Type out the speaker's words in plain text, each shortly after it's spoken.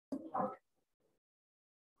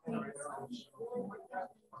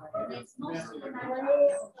It's mostly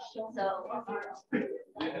so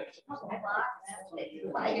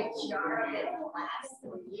like a jar that lasts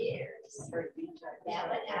for years. Yeah,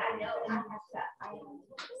 but I know I have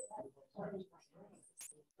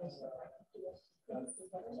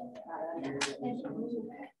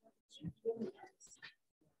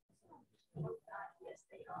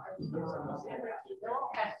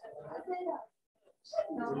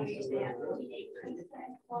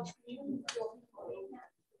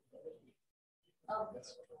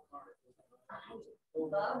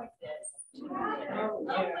love this.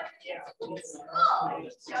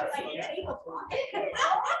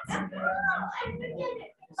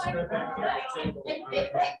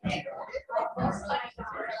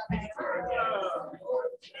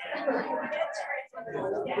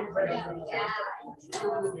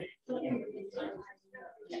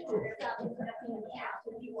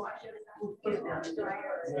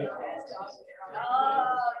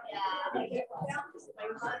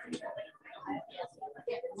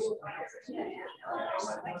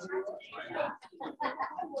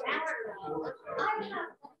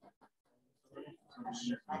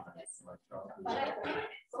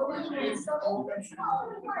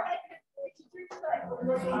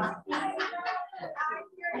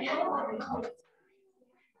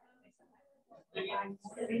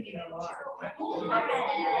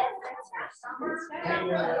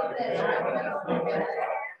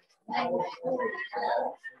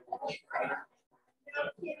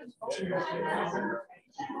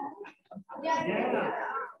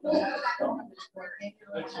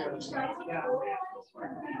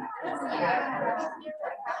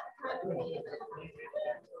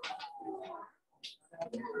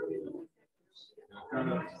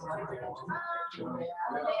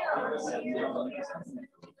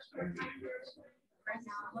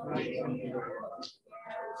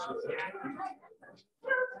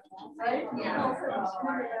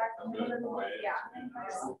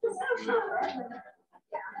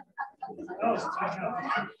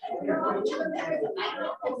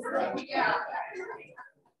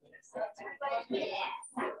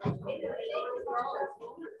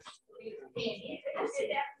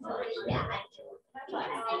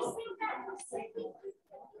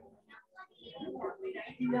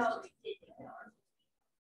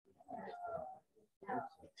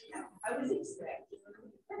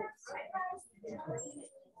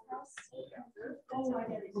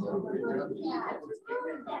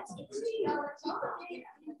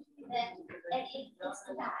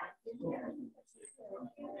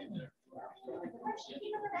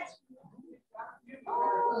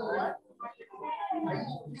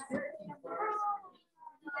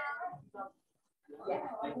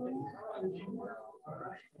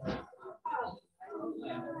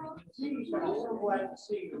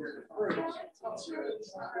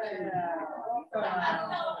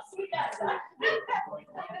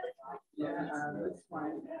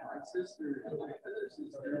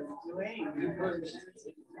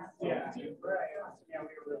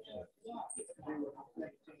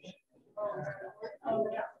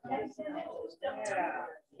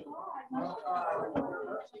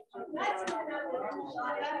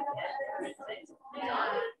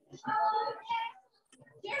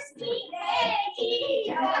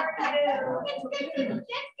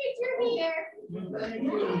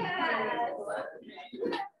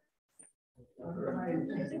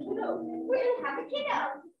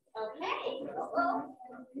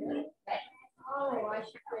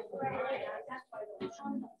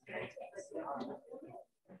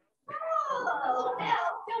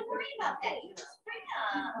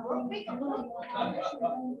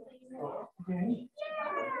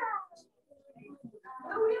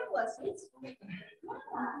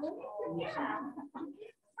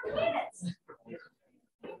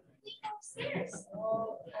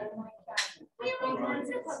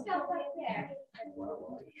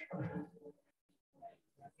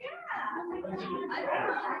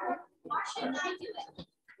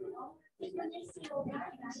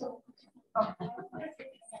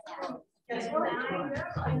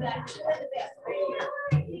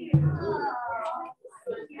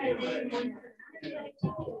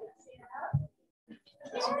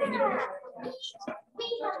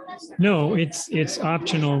 No, it's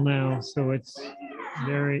optional now. So it's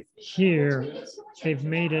very here. They've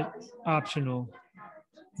made it optional.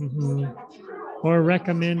 Or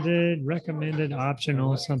recommended,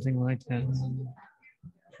 optional, something like that.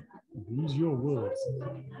 Use your words.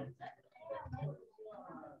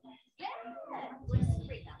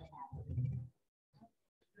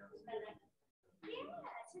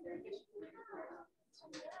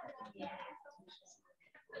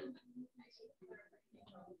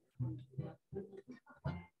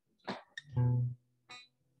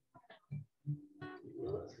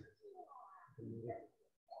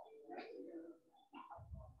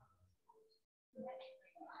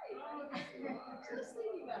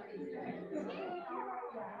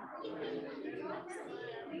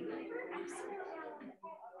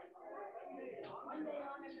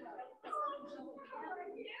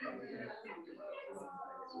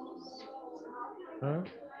 Huh?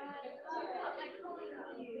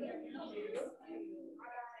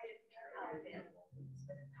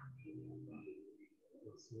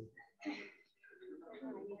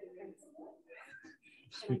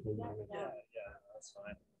 That's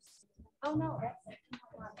fine. Oh, no, that's.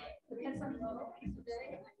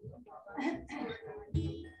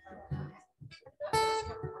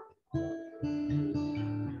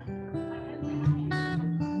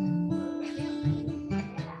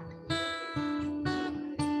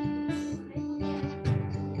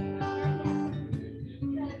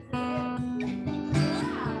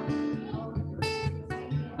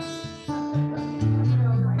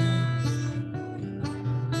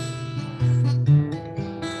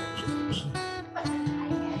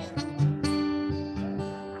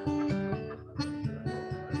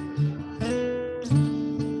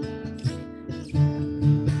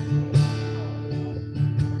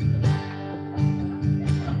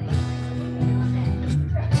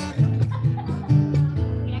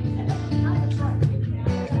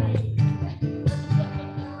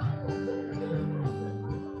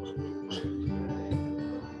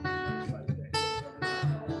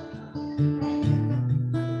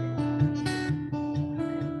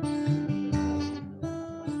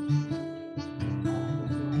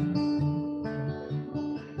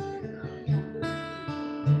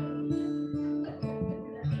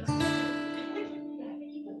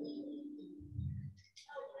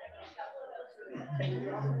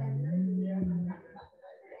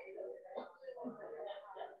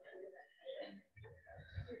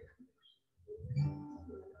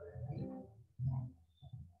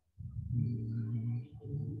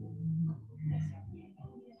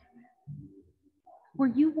 Were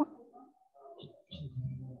you one?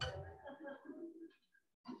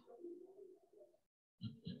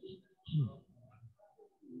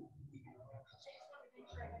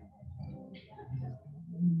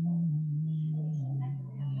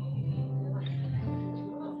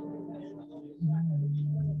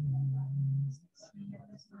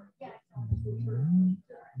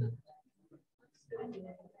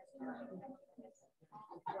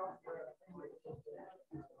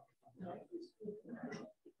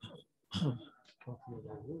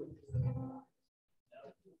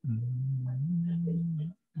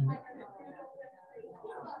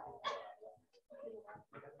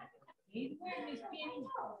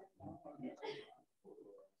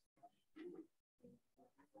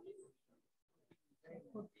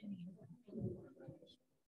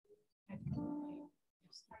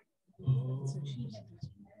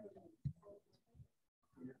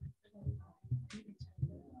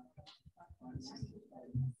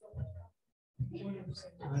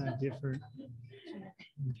 Different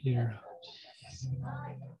here.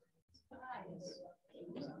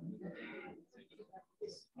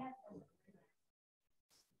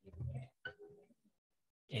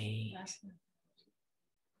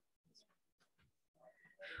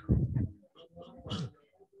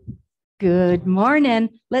 Good morning.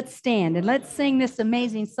 Let's stand and let's sing this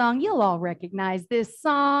amazing song. You'll all recognize this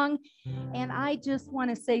song. And I just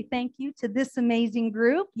want to say thank you to this amazing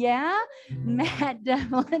group. Yeah. Matt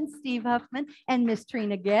Devlin, Steve Huffman, and Miss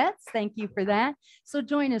Trina Goetz. Thank you for that. So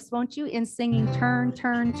join us, won't you, in singing Turn,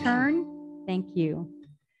 Turn, Turn. Thank you.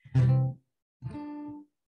 Did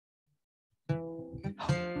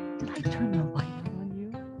I turn the light on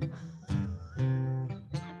you?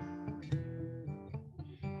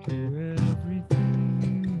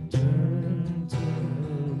 Everything turn,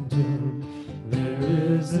 turn, turn.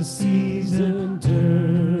 There is a season,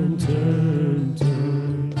 turn, turn,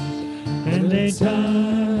 turn. And a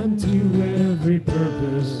time to every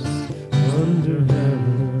purpose under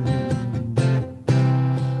heaven.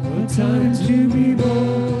 A time to be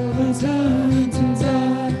born, a time to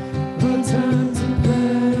die, a time to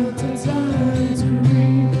plant, a time to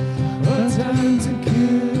reap, a time to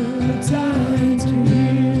kill, a time to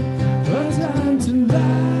heal, a time to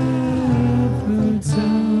laugh, a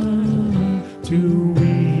time to weep.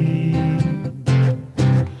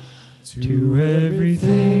 To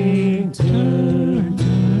everything turn,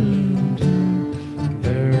 turn, turn.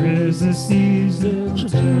 There is a season,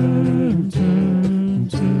 turn, turn,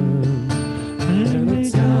 turn. And a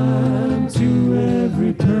time to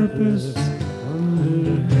every purpose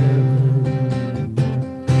under heaven.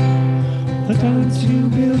 A time to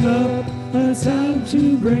build up, a time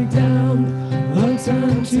to break down, a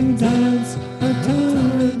time to dance, a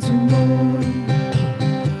time to mourn,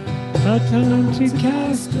 a time to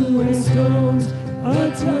cast away stones,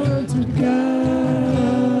 a time to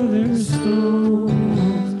gather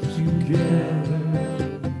stones together.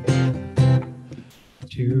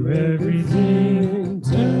 To everything,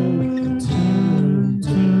 turn, turn,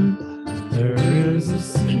 turn. There is a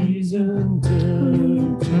season,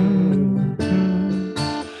 turn, turn, turn.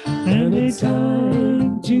 And a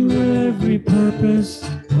time to every purpose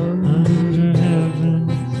under heaven.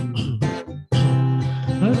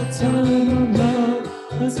 A time of love,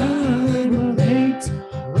 a time of hate,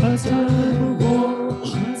 a time of war,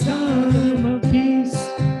 a time of peace,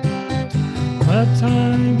 a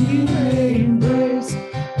time you may embrace,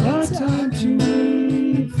 a time to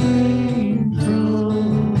refrain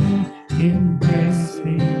from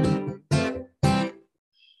embracing.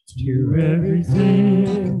 To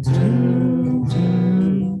everything, turn,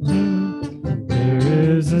 turn, turn. There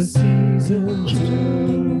is a season,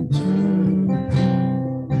 turn, turn, turn.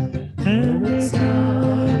 And a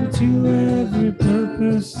time to every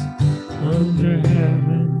purpose under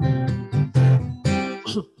heaven.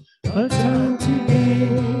 A time to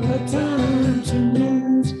gain, a time to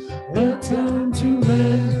lose, a time to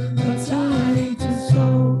lend, a time to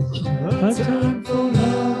sow, a time for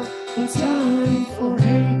love, a time for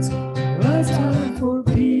hate, a time for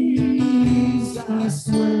peace. I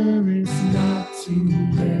swear it's not too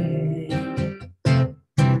late.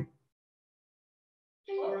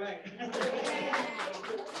 All right.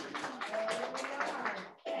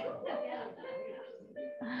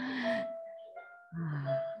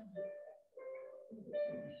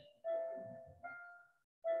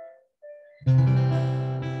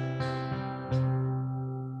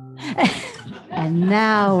 And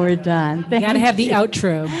now we're done. You got to have the Thank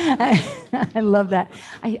outro. you. I love that.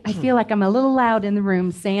 I feel like I'm a little loud in the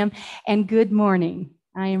room, Sam. And good morning.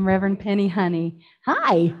 I am Reverend Penny Honey.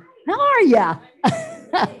 Hi, how are ya?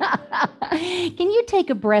 Can you take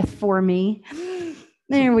a breath for me?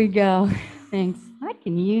 There we go. Thanks. I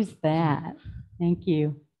can use that. Thank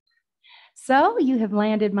you. So you have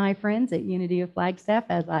landed, my friends, at Unity of Flagstaff,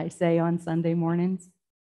 as I say on Sunday mornings.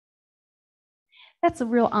 That's a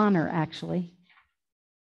real honor, actually,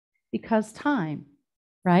 because time,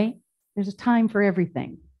 right? There's a time for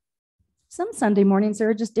everything. Some Sunday mornings, there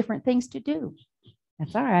are just different things to do.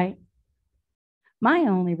 That's all right. My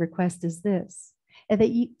only request is this, that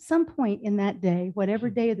you, some point in that day,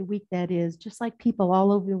 whatever day of the week that is, just like people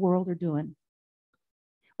all over the world are doing,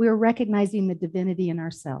 we are recognizing the divinity in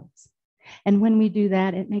ourselves. And when we do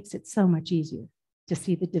that, it makes it so much easier to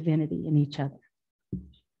see the divinity in each other.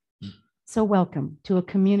 So welcome to a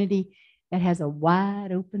community that has a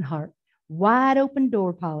wide open heart, wide open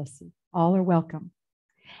door policy. All are welcome.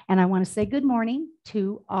 And I want to say good morning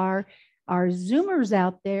to our Zoomers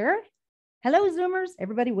out there. Hello, Zoomers.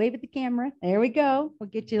 Everybody wave at the camera. There we go. We'll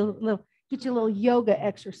get you a little yoga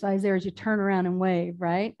exercise there as you turn around and wave,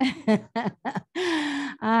 right?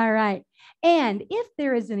 All right. And if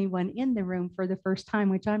there is anyone in the room for the first time,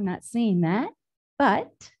 which I'm not seeing that,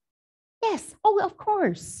 but yes, oh, of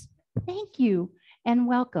course. Thank you and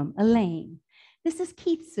welcome, Elaine. This is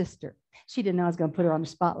Keith's sister. She didn't know I was going to put her on the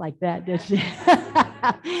spot like that, did she?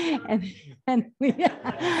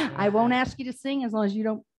 I won't ask you to sing as long as you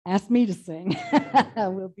don't ask me to sing.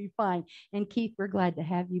 We'll be fine. And Keith, we're glad to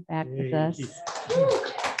have you back with us.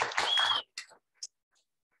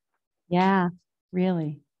 Yeah,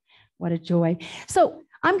 really. What a joy. So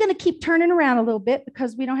I'm going to keep turning around a little bit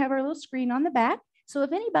because we don't have our little screen on the back. So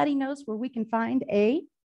if anybody knows where we can find a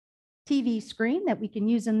TV screen that we can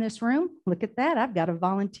use in this room, look at that. I've got a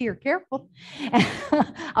volunteer. Careful.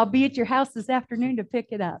 I'll be at your house this afternoon to pick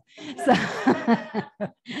it up. So,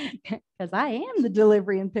 because I am the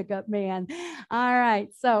delivery and pickup man. All right.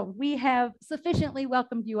 So we have sufficiently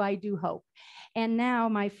welcomed you, I do hope. And now,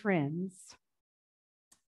 my friends,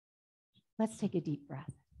 let's take a deep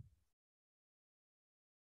breath.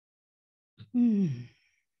 And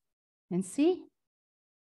see,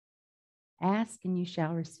 ask and you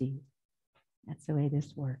shall receive. That's the way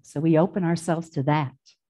this works. So we open ourselves to that.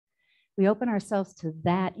 We open ourselves to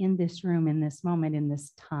that in this room, in this moment, in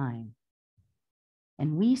this time.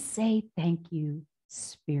 And we say, thank you,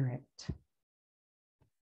 Spirit.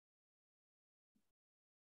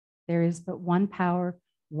 There is but one power,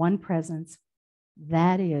 one presence.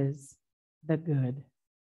 That is the good.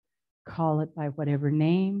 Call it by whatever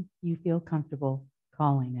name you feel comfortable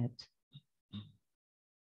calling it.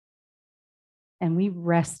 And we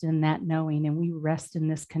rest in that knowing, and we rest in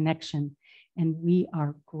this connection. And we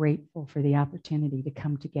are grateful for the opportunity to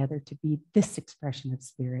come together to be this expression of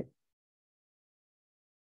Spirit.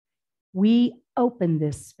 We open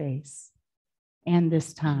this space and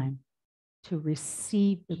this time to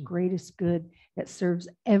receive the greatest good that serves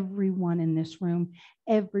everyone in this room,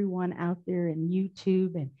 everyone out there in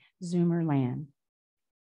YouTube and Zoomer land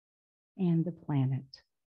and the planet,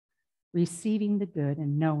 receiving the good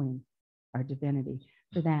and knowing our divinity.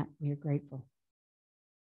 For that, we are grateful.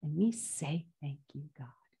 And we say thank you, God.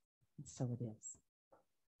 And so it is.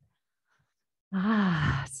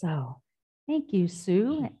 So thank you,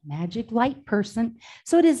 Sue, magic light person.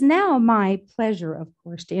 So it is now my pleasure, of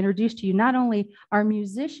course, to introduce to you not only our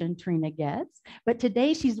musician, Trina Goetz, but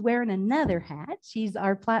today she's wearing another hat. She's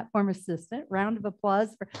our platform assistant. Round of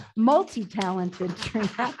applause for multi-talented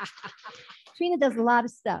Trina. Trina does a lot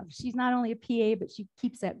of stuff. She's not only a PA, but she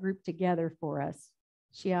keeps that group together for us.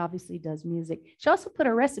 She obviously does music. She also put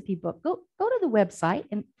a recipe book. Go to the website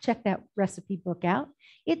and check that recipe book out.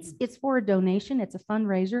 It's for a donation. It's a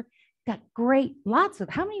fundraiser. Got great, lots of,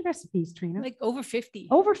 how many recipes, Trina? Like over 50.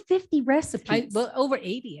 Over 50 recipes. Well, over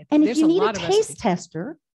 80. And if There's you need a lot of taste recipes.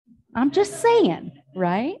 tester, I'm just saying,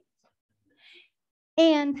 right?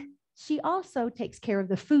 And she also takes care of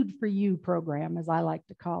the Food for You program, as I like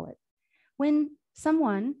to call it. When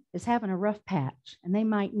someone is having a rough patch and they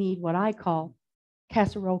might need what I call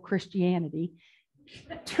casserole Christianity,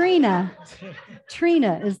 Trina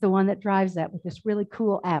is the one that drives that with this really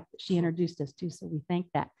cool app that she introduced us to. So we thank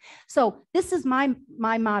that. So this is my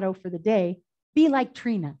motto for the day: be like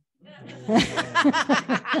Trina. All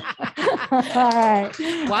right.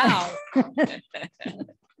 Wow.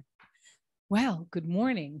 Well, good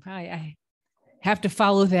morning. I have to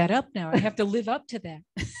follow that up now. I have to live up to that.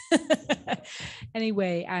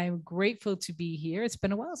 Anyway, I'm grateful to be here. It's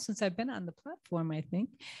been a while since I've been on the platform, I think.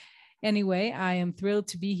 Anyway, I am thrilled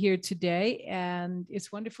to be here today, and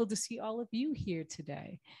it's wonderful to see all of you here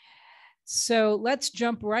today. So let's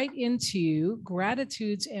jump right into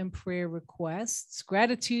gratitudes and prayer requests.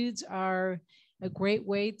 Gratitudes are a great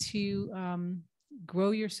way to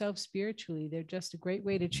grow yourself spiritually. They're just a great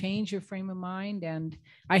way to change your frame of mind, and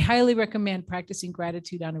I highly recommend practicing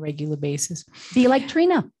gratitude on a regular basis. Be like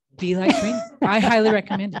Trina. Be like Trina. I highly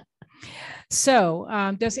recommend it. So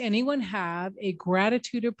does anyone have a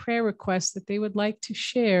gratitude or prayer request that they would like to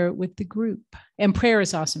share with the group? And prayer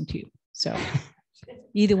is awesome too. So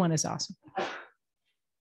either one is awesome.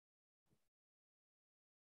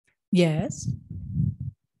 Yes.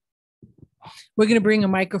 We're going to bring a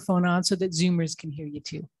microphone on so that Zoomers can hear you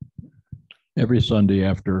too. Every Sunday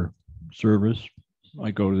after service,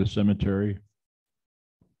 I go to the cemetery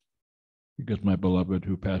because my beloved,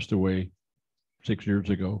 who passed away 6 years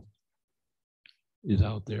ago, is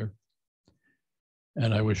out there.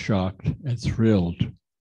 And I was shocked and thrilled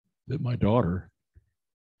that my daughter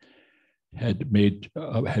had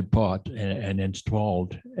bought and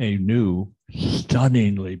installed a new,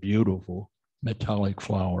 stunningly beautiful metallic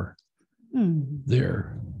flower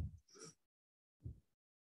there.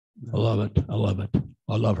 I love it. I love it.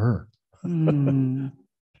 I love her. And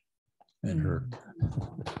her.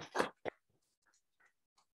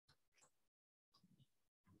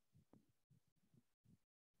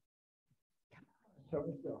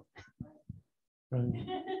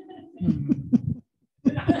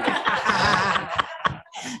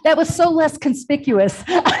 That was so less conspicuous.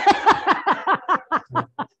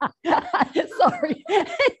 Sorry.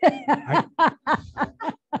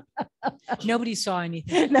 Nobody saw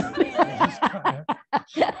anything.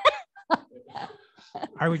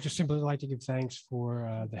 I would just simply like to give thanks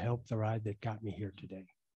for the help, the ride that got me here today.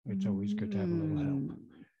 It's always good to have a little help.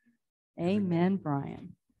 Amen,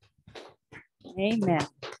 Brian. Amen.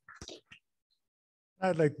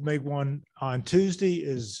 I'd like to make one. On Tuesday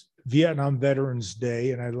is Vietnam Veterans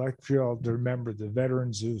Day, and I'd like for you all to remember the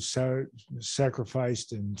veterans who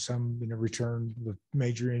sacrificed and some returned with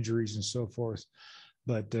major injuries and so forth.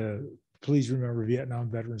 But please remember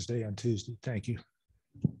Vietnam Veterans Day on Tuesday. Thank you.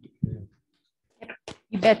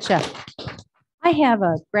 You betcha. I have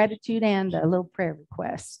a gratitude and a little prayer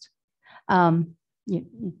request.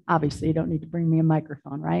 Obviously, you don't need to bring me a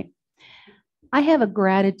microphone, right? I have a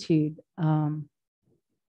gratitude, and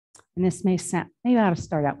this may sound, maybe I ought to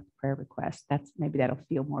start out with a prayer request. Maybe that'll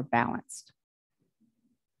feel more balanced.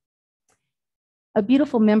 A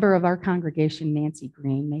beautiful member of our congregation, Nancy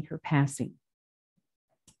Green, made her passing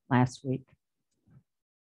last week.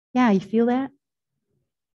 Yeah, you feel that?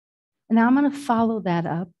 And now I'm going to follow that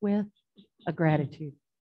up with a gratitude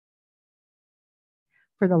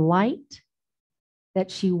for the light that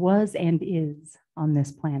she was and is on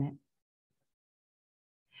this planet,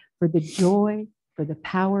 for the joy, for the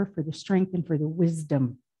power, for the strength, and for the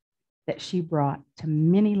wisdom that she brought to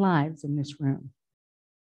many lives in this room.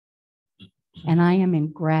 And I am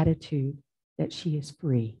in gratitude that she is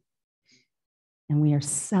free And we are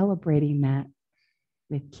celebrating that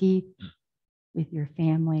with Keith, with your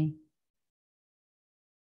family.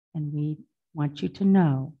 And we want you to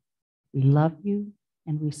know we love you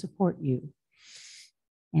and we support you.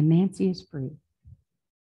 And Nancy is free.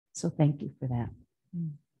 So thank you for that.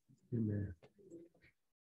 Amen.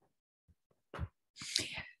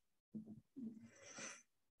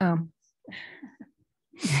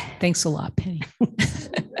 Thanks a lot, Penny.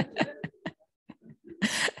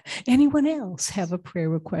 Anyone else have a prayer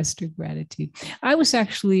request or gratitude? I was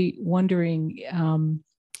actually wondering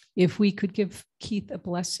if we could give Keith a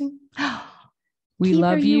blessing. We Keith,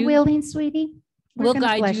 love are you you. willing, sweetie? We're We'll gonna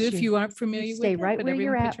guide bless you if you aren't familiar You with stay it, right but where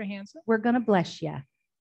everyone you're put at. your hands up. We're going to bless you.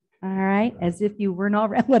 All right. As if you weren't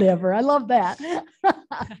already, whatever. I love that.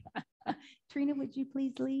 Trina, would you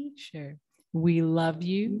please lead? Sure. We love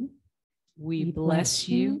you. We bless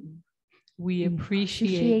you. We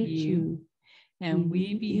appreciate you. And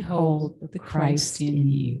we behold the Christ in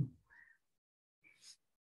you.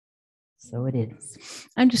 So it is.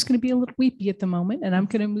 I'm just going to be a little weepy at the moment, and I'm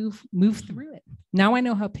going to move through it. Now I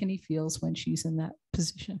know how Penny feels when she's in that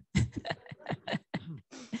position.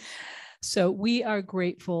 So we are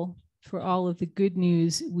grateful for all of the good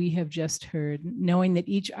news we have just heard, knowing that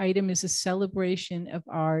each item is a celebration of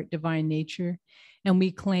our divine nature, and we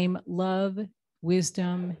claim love,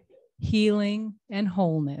 wisdom, healing, and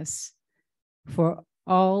wholeness for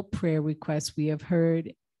all prayer requests we have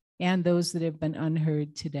heard and those that have been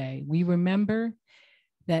unheard today. We remember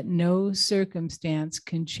that no circumstance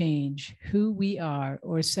can change who we are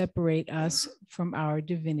or separate us from our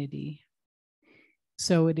divinity.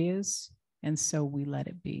 So it is, and so we let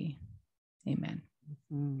it be. Amen.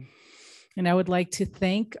 Mm. And I would like to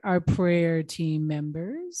thank our prayer team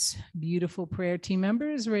members, beautiful prayer team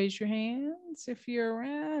members. Raise your hands if you're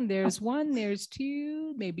around. There's one, there's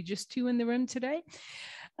two, maybe just two in the room today.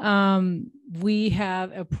 We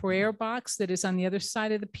have a prayer box that is on the other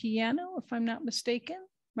side of the piano, if I'm not mistaken,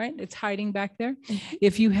 right? It's hiding back there.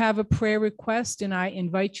 If you have a prayer request, and I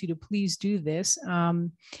invite you to please do this,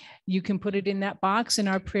 you can put it in that box and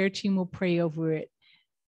our prayer team will pray over it.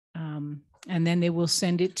 And then they will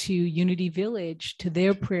send it to Unity Village, to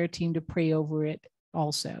their prayer team to pray over it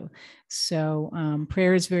also. So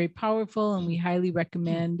prayer is very powerful and we highly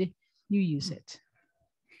recommend you use it.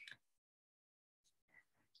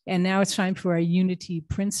 And now it's time for our unity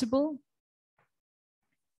principle.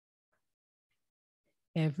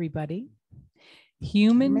 Everybody,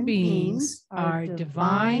 human beings are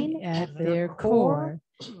divine at their core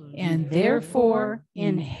and therefore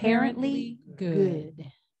inherently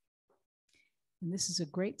good. And this is a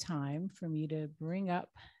great time for me to bring up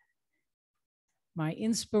my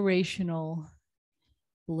inspirational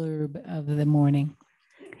blurb of the morning.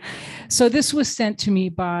 So this was sent to me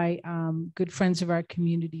by good friends of our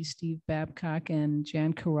community, Steve Babcock and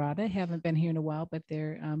Jan Karada. Haven't been here in a while, but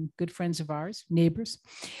they're good friends of ours, neighbors.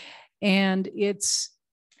 And it's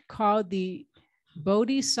called the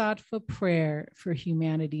Bodhisattva Prayer for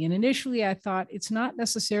Humanity. And initially I thought it's not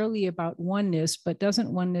necessarily about oneness, but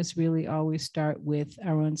doesn't oneness really always start with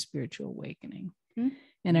our own spiritual awakening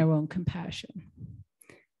and our own compassion?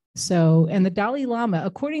 So, and the Dalai Lama,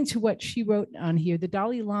 according to what she wrote on here, the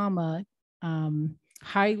Dalai Lama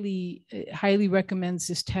highly recommends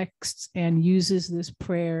this text and uses this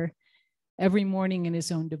prayer every morning in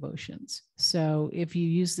his own devotions. So if you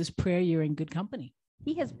use this prayer, you're in good company.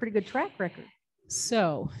 He has a pretty good track record.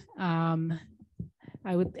 So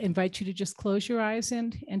I would invite you to just close your eyes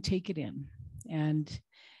and take it in and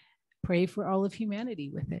pray for all of humanity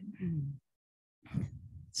with it.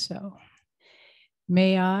 So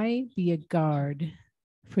may I be a guard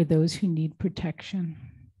for those who need protection,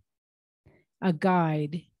 a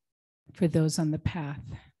guide for those on the path,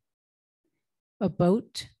 a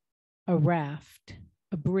boat, a raft,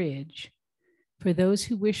 a bridge for those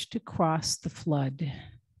who wish to cross the flood.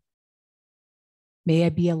 May I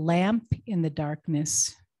be a lamp in the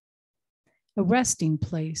darkness, a resting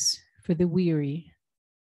place for the weary,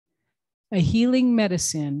 a healing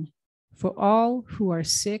medicine for all who are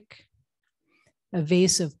sick, a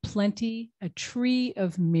vase of plenty, a tree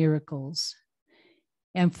of miracles.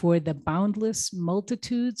 And for the boundless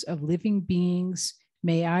multitudes of living beings,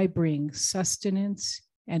 may I bring sustenance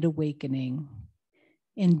and awakening,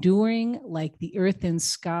 enduring like the earth and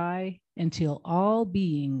sky until all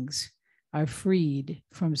beings are freed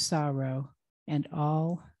from sorrow and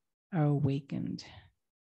all are awakened.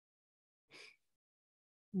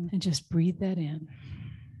 And just breathe that in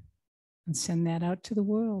and send that out to the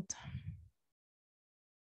world.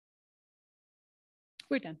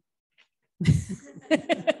 We're done.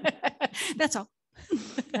 That's all.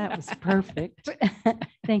 That was perfect.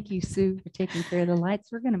 Thank you, Sue, for taking care of the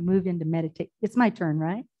lights. We're going to move into meditate. It's my turn,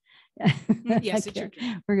 right? Yes, it's your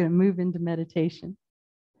turn. We're going to move into meditation.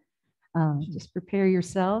 Just prepare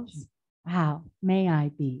yourselves. Wow, may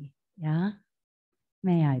I be? Yeah,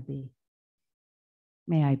 may I be?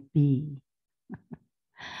 May I be?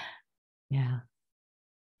 Yeah.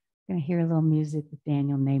 Going to hear a little music with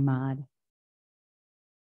Daniel Namad.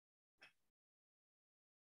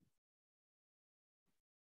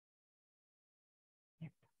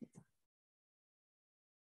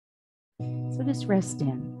 So just rest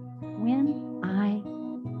in. When I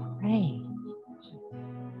pray.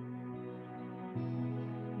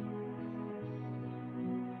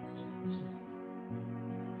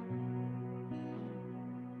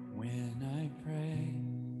 When I pray,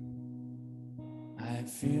 I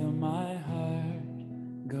feel my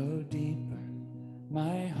heart go deeper,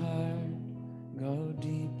 my heart go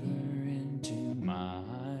deeper into my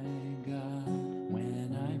God.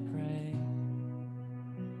 When I pray,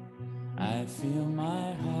 I feel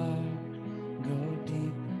my heart go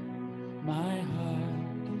deeper, my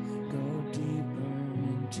heart go deeper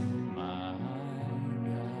into my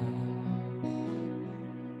God.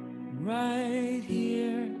 Right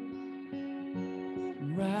here,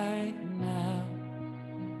 right now,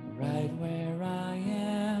 right where I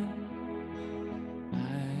am, I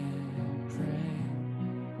pray.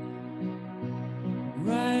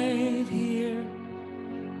 Right here,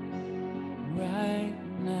 right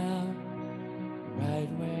now, right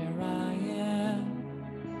where I am,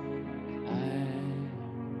 I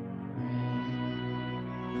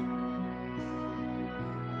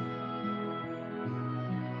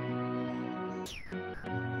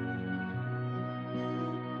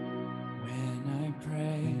When I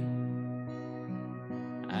pray,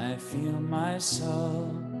 I feel my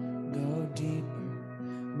soul go deeper,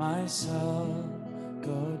 my soul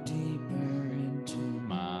go deeper into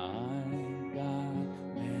my God.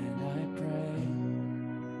 When I pray,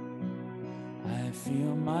 I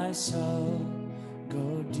feel my soul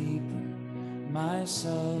go deeper, my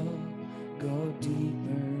soul go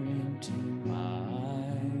deeper into my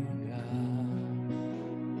God.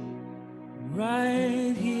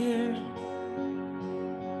 Right here,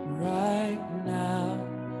 right now,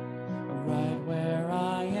 right where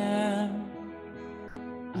I am,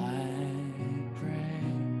 I pray.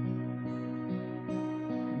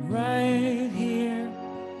 Right here,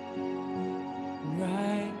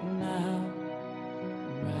 right now,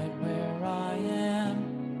 right where I am,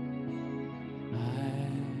 I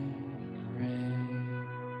pray.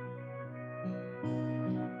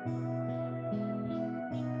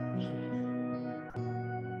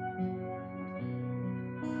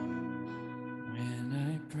 When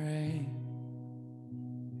I pray,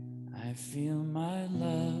 I feel my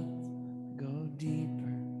love go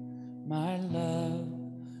deeper, my love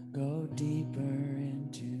go deeper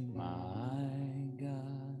into my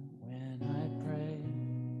God. When I pray,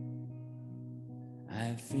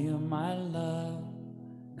 I feel my love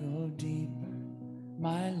go deeper,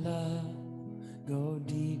 my love go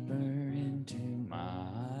deeper into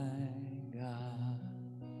my God.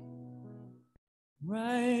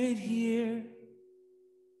 Right here,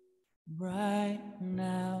 right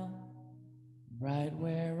now, right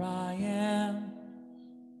where I am,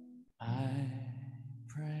 I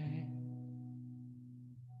pray.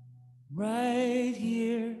 Right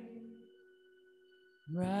here,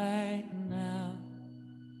 right now,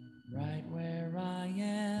 right where I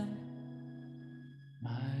am,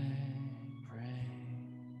 I pray.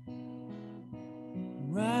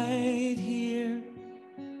 Right here,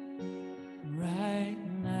 right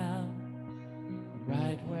now,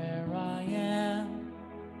 right where I am,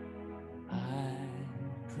 I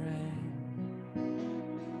pray.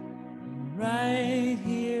 Right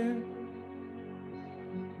here,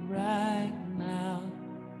 right now,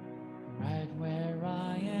 right where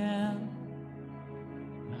I am,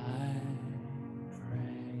 I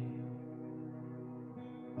pray.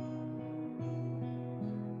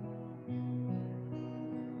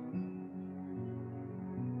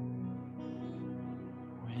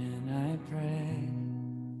 When I pray,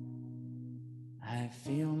 I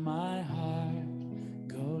feel my heart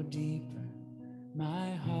go deeper,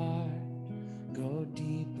 my heart go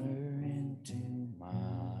deeper into my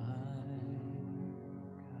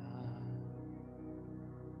God.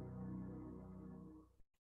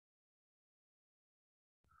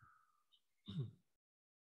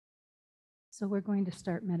 So we're going to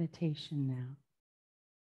start meditation now.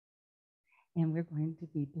 And we're going to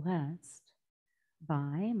be blessed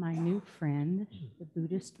by my new friend, the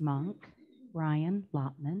Buddhist monk, Brian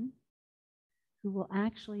Lottman, who will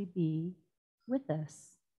actually be with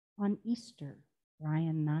us on Easter.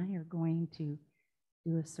 Brian and I are going to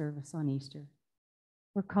do a service on Easter.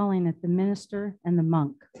 We're calling it The Minister and the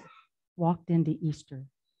Monk Walked into Easter.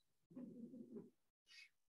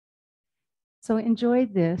 So enjoy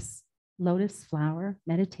this lotus flower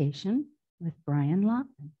meditation with Brian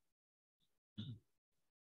Lottman.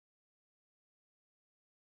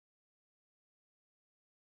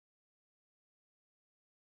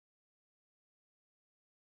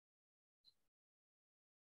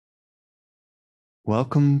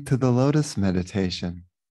 Welcome to the Lotus Meditation.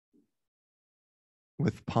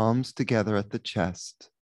 With palms together at the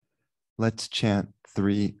chest, let's chant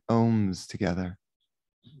 3 ohms together.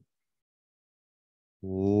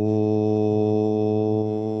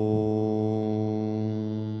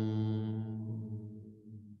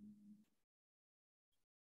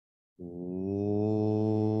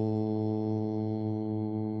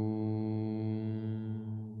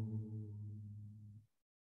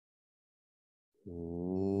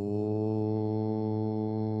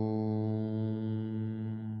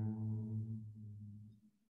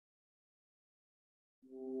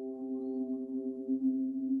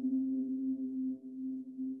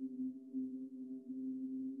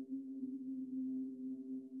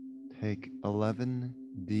 Take 11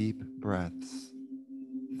 deep breaths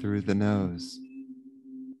through the nose,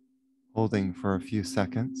 holding for a few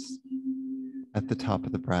seconds at the top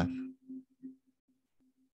of the breath.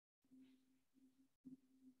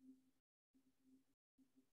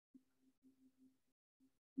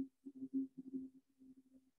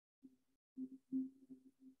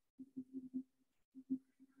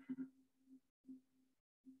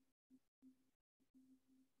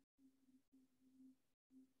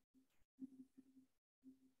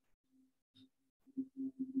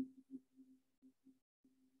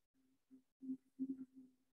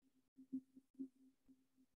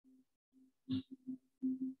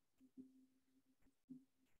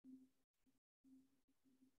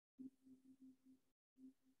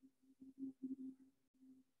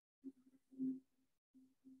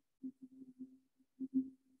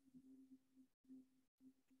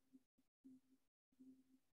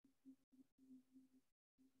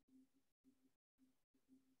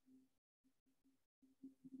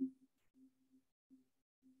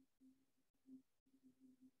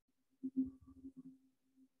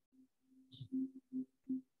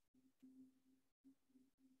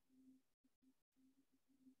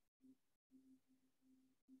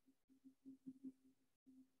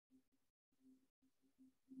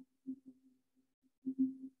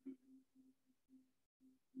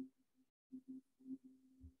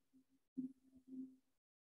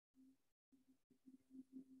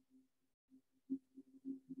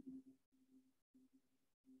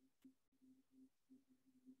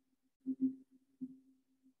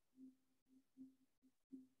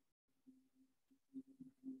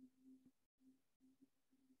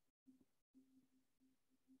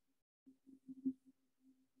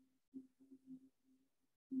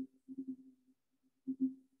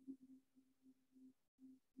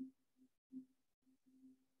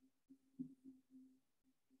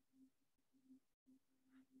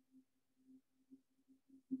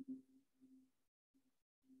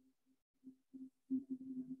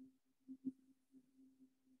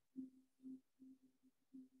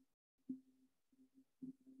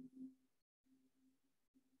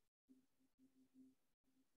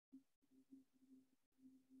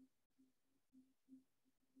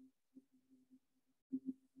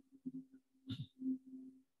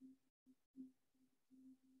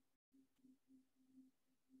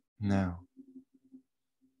 Now,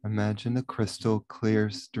 imagine a crystal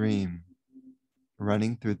clear stream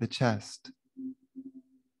running through the chest.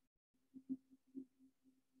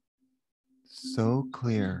 So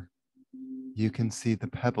clear, you can see the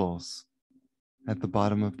pebbles at the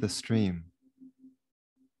bottom of the stream.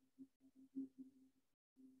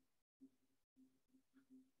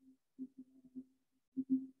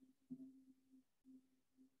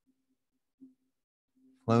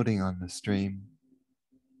 Floating on the stream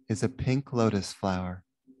is a pink lotus flower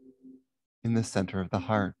in the center of the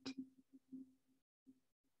heart.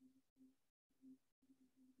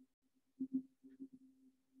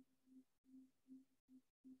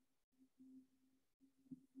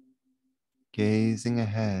 Gazing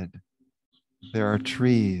ahead, there are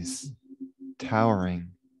trees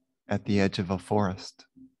towering at the edge of a forest.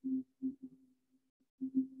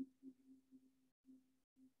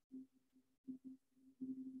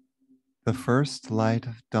 The first light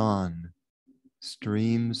of dawn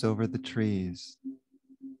streams over the trees,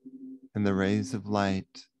 and the rays of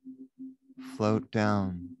light float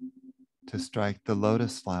down to strike the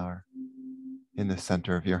lotus flower in the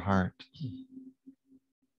center of your heart.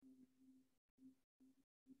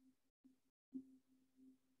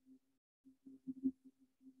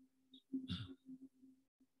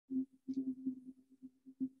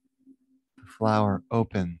 The flower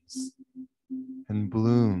opens and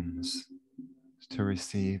blooms to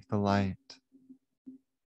receive the light.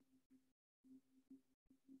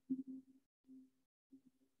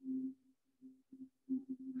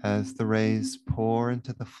 As the rays pour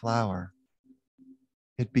into the flower,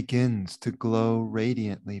 it begins to glow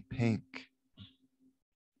radiantly pink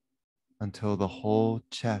until the whole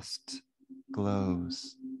chest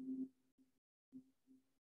glows.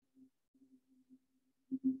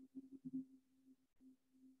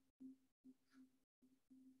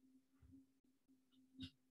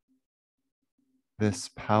 This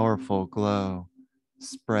powerful glow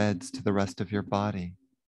spreads to the rest of your body,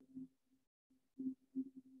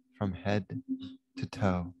 from head to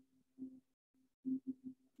toe.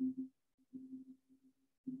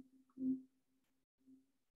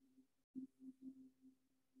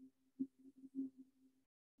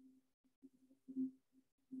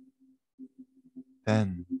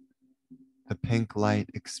 Then the pink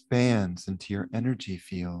light expands into your energy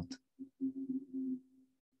field.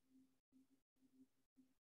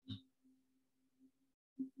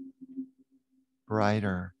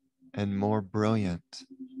 Brighter and more brilliant,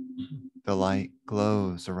 the light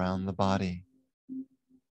glows around the body.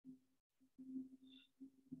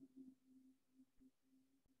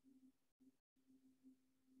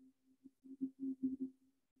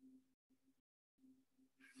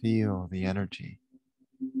 Feel the energy.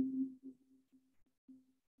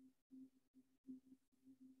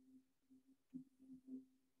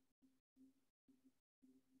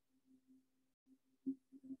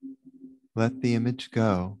 Let the image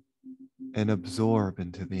go and absorb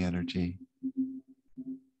into the energy.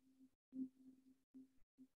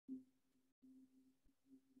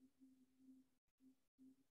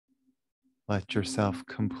 Let yourself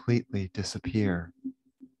completely disappear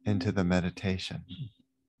into the meditation.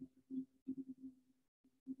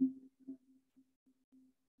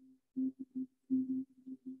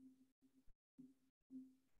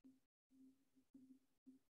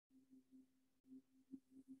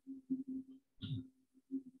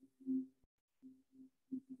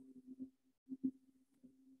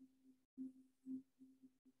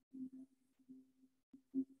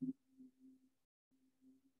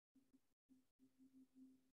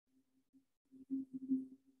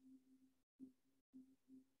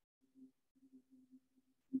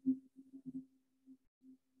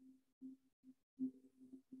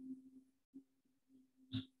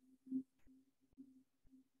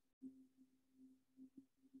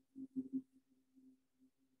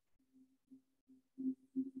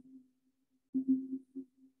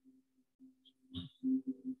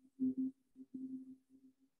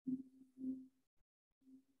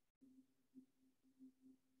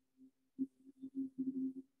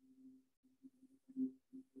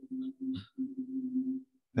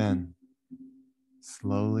 Then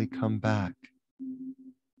slowly come back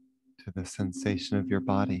to the sensation of your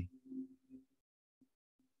body.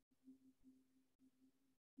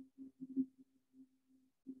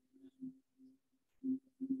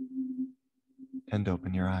 And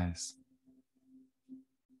open your eyes.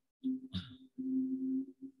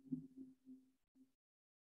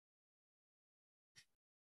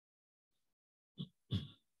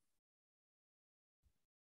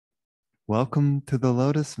 Welcome to the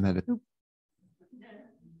Lotus Meditation.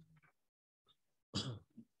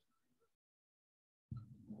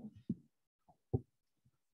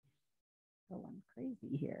 Oh, I'm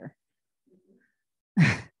crazy here.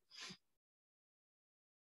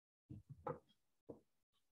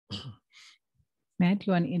 Matt, do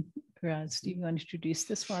you want to, Steve, you want to introduce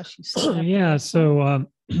this while she's Yeah, so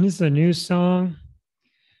this is a new song.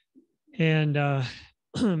 And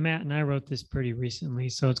Matt and I wrote this pretty recently.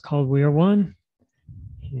 So it's called We Are One.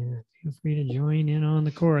 Yeah, feel free to join in on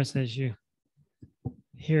the chorus as you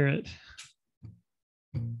hear it.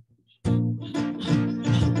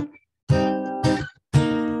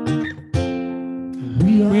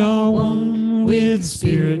 We are one with the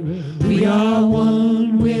Spirit. We are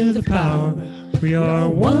one with the power. We are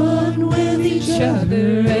one with each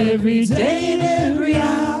other every day and every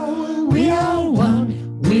hour. We are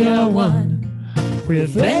one. We are one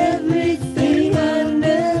with everything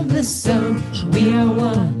under the sun. We are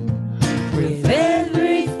one with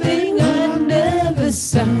everything under the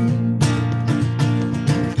sun.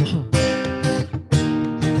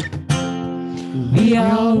 We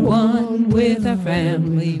are one with our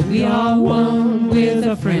family. We are one with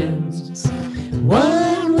our friends.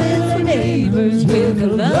 One with neighbors with a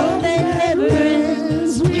love that never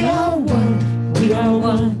ends. We are one, we are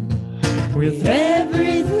one. With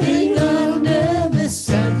everything under the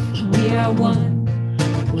sun, we are one.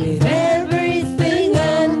 With everything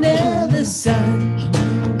under the sun.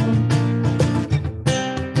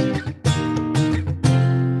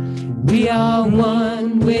 We are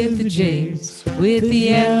one with the jays, with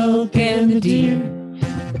the elk and the deer,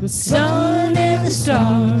 the sun and the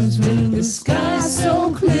stars, with the sky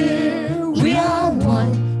so clear. We are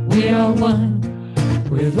one, we are one.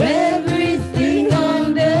 With everything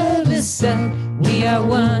under the sun, we are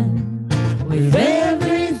one. With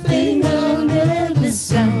everything under the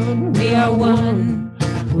sun, we are one.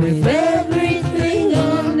 With everything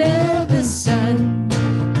under the sun.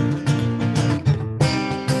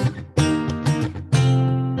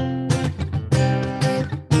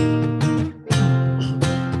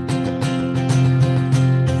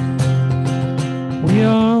 We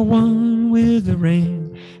are one with the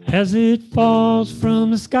rain as it falls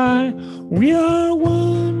from the sky. We are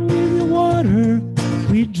one with the water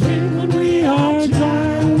we drink when we are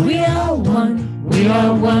dry. We are one, we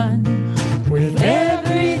are one. With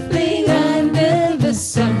everything under the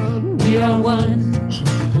sun, we are one.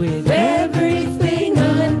 With everything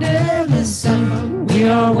under the sun, we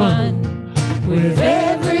are one. With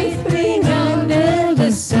everything under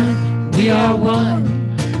the sun, we are one.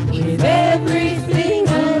 With everything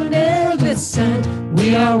under the sun,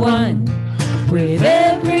 we are one. With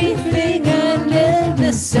everything under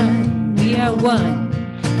the sun, we are one.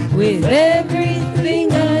 With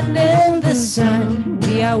everything under the sun,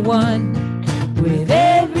 we are one. With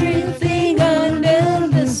everything under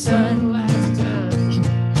the sun,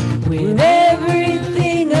 with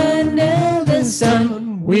everything under the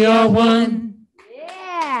sun, we are one.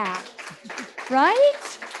 Yeah.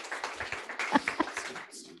 Right?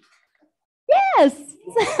 Yes.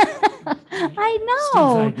 I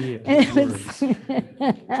know. It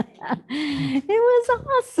was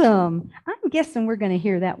awesome. I'm guessing we're going to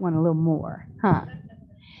hear that one a little more, huh?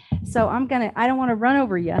 So I don't want to run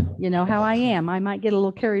over you. You know how I am. I might get a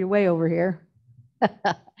little carried away over here.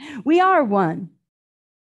 We are one.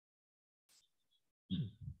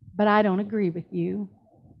 But I don't agree with you.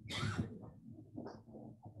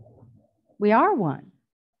 We are one.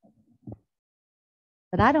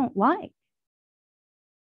 But I don't like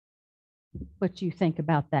what you think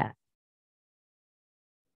about that.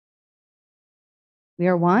 We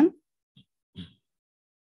are one.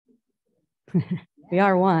 We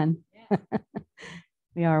are one.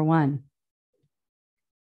 We are one.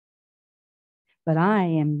 But I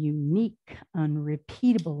am unique,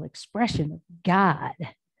 unrepeatable expression of God.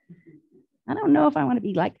 I don't know if I want to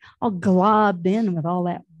be like all globbed in with all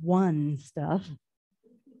that one stuff.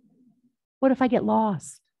 What if I get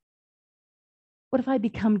lost? What if I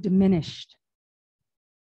become diminished?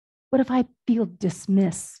 What if I feel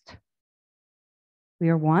dismissed? We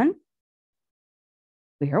are one.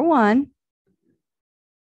 We are one.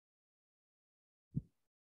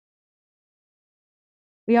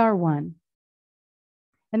 We are one.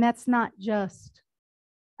 And that's not just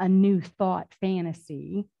a new thought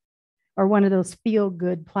fantasy or one of those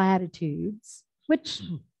feel-good platitudes, which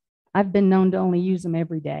I've been known to only use them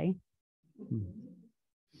every day.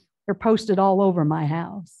 They're posted all over my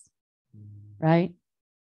house, right?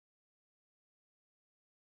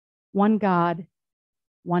 One God,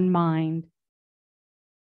 one mind,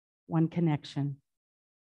 one connection.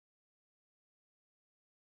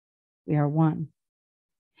 We are one.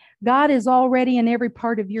 God is already in every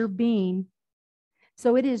part of your being,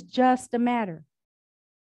 so it is just a matter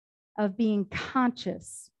of being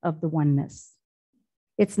conscious of the oneness.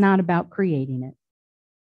 It's not about creating it.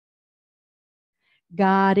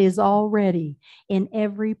 God is already in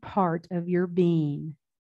every part of your being,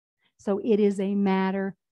 so it is a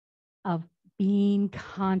matter of being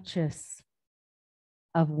conscious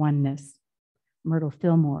of oneness. Myrtle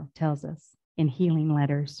Fillmore tells us in Healing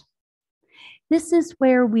Letters. This is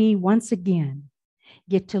where we once again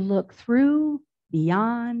get to look through,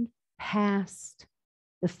 beyond, past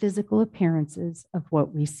the physical appearances of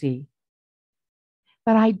what we see.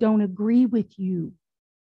 But I don't agree with you.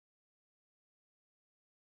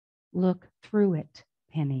 Look through it,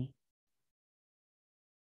 Penny.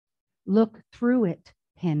 Look through it,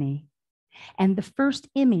 Penny. And the first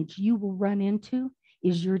image you will run into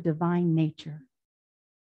is your divine nature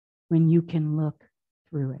when you can look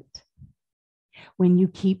through it. When you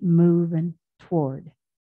keep moving toward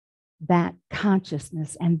that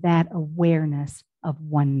consciousness and that awareness of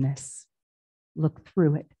oneness. Look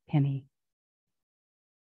through it, Penny.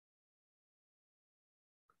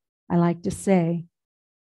 I like to say,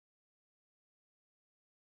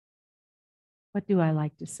 What do I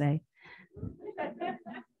like to say?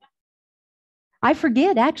 I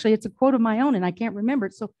forget, actually, it's a quote of my own and I can't remember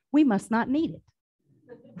it, so we must not need it.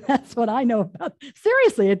 That's what I know about.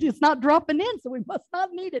 Seriously, it's not dropping in, so we must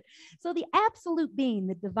not need it. So the absolute being,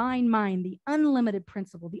 the divine mind, the unlimited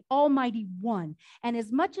principle, the almighty one, and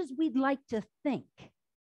as much as we'd like to think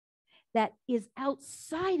that is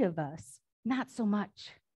outside of us, not so much.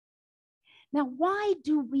 Now, why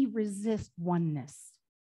do we resist oneness?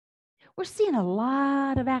 We're seeing a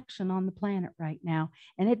lot of action on the planet right now,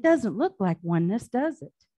 and it doesn't look like oneness, does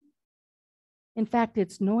it? In fact,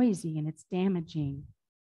 it's noisy and it's damaging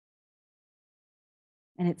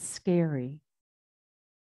and it's scary.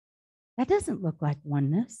 That doesn't look like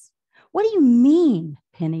oneness. What do you mean,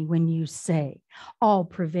 Penny, when you say all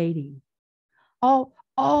pervading? All.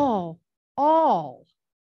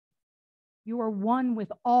 You are one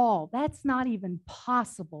with all. That's not even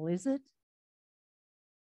possible, is it?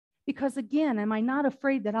 Because again, am I not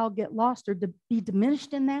afraid that I'll get lost or to be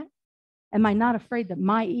diminished in that? Am I not afraid that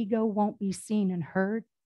my ego won't be seen and heard?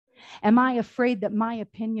 Am I afraid that my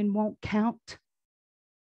opinion won't count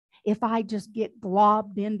if I just get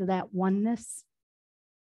globbed into that oneness?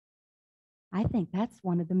 I think that's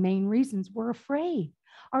one of the main reasons we're afraid.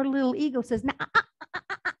 Our little ego says, nah,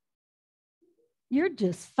 you're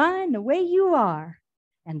just fine the way you are.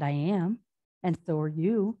 And I am, and so are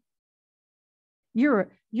you. You're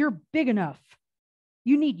big enough.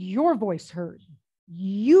 You need your voice heard.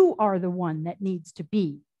 You are the one that needs to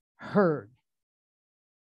be heard.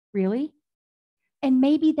 Really? And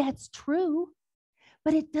maybe that's true,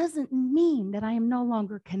 but it doesn't mean that I am no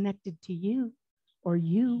longer connected to you or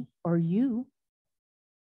you or you.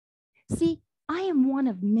 See, I am one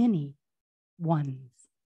of many ones.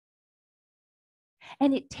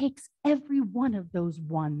 And it takes every one of those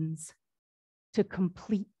ones to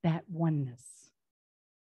complete that oneness.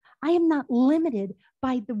 I am not limited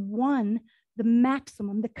by the one, the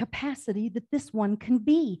maximum, the capacity that this one can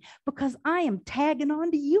be, because I am tagging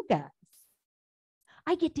on to you guys.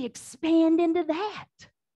 I get to expand into that.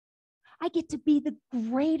 I get to be the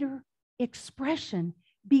greater expression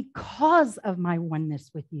because of my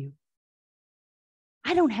oneness with you.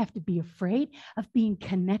 I don't have to be afraid of being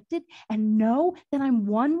connected and know that I'm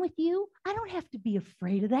one with you. I don't have to be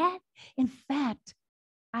afraid of that. In fact,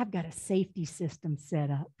 I've got a safety system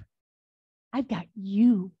set up. I've got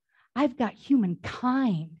you. I've got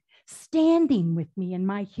humankind standing with me in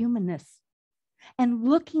my humanness and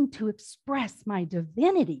looking to express my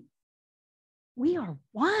divinity. We are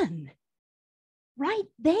one. Right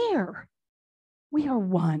there. We are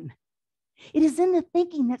one. It is in the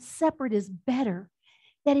thinking that separate is better,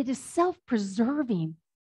 that it is self-preserving.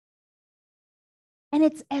 And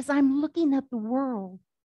it's as I'm looking at the world,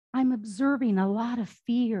 I'm observing a lot of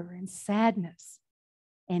fear and sadness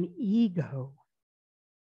and ego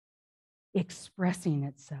expressing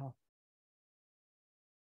itself.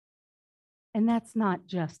 And that's not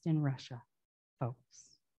just in Russia, folks.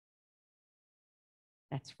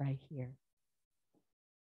 That's right here.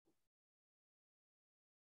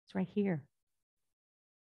 It's right here.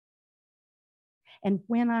 And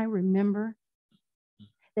when I remember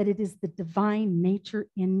that it is the divine nature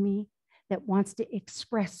in me that wants to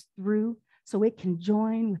express through so it can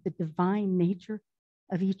join with the divine nature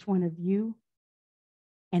of each one of you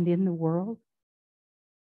and in the world,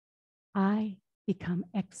 I become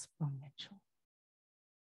exponential.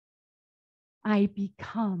 I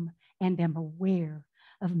become and am aware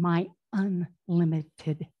of my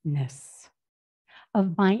unlimitedness,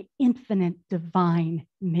 of my infinite divine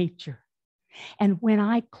nature. And when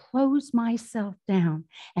I close myself down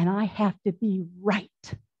and I have to be right,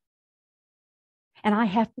 and I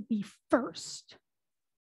have to be first,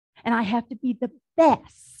 and I have to be the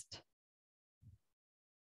best,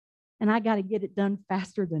 and I got to get it done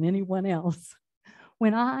faster than anyone else,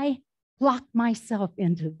 when I lock myself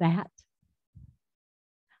into that,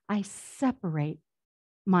 I separate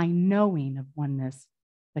my knowing of oneness.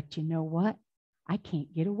 But you know what? I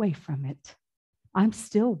can't get away from it. I'm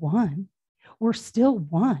still one. We're still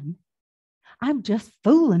one. I'm just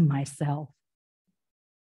fooling myself.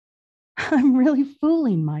 I'm really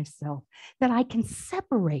fooling myself that I can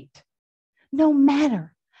separate no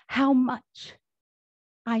matter how much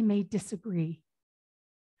I may disagree.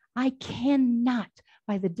 I cannot,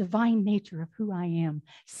 by the divine nature of who I am,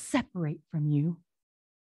 separate from you.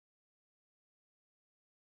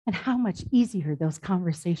 And how much easier those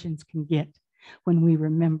conversations can get when we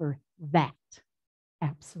remember that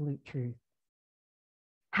absolute truth.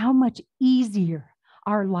 How much easier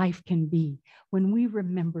our life can be when we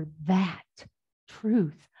remember that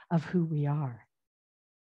truth of who we are.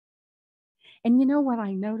 And you know what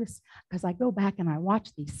I notice? Because I go back and I watch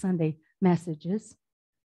these Sunday messages.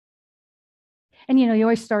 And you know, you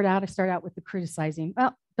always start out with the criticizing.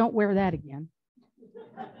 Well, don't wear that again.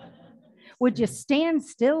 Would you stand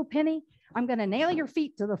still, Penny? I'm going to nail your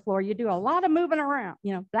feet to the floor. You do a lot of moving around,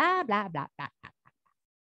 you know, blah, blah, blah, blah, blah.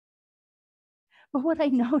 But what I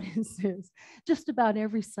notice is just about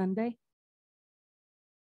every Sunday,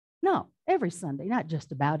 no, every Sunday, not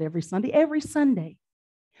just about every Sunday,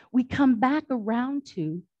 we come back around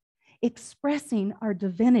to expressing our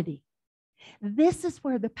divinity. This is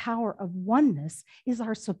where the power of oneness is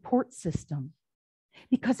our support system,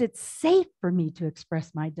 because it's safe for me to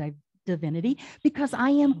express my divinity because I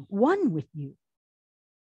am one with you.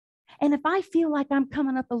 And if I feel like I'm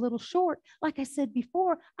coming up a little short, like I said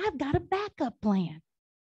before, I've got a backup plan,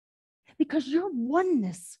 because your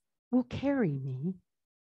oneness will carry me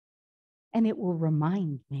and it will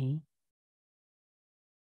remind me.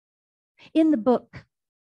 In the book,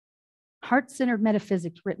 Heart-Centered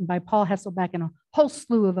Metaphysics, written by Paul Hesselbeck and a whole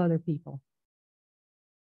slew of other people,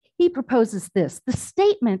 he proposes this: the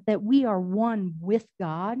statement that we are one with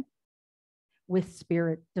God, with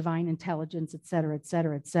spirit, divine intelligence, et cetera, et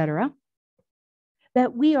cetera, et cetera,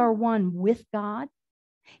 that we are one with God.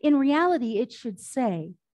 In reality, it should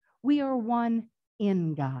say we are one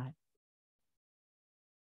in God.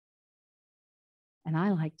 And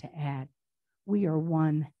I like to add, we are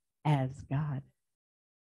one as God.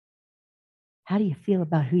 How do you feel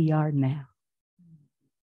about who you are now?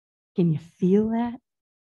 Can you feel that?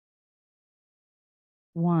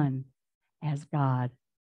 One as God.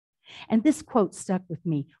 And this quote stuck with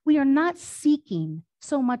me. We are not seeking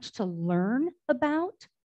so much to learn about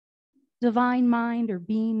divine mind or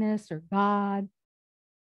beingness or God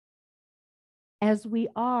as we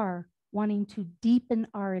are wanting to deepen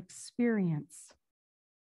our experience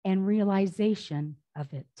and realization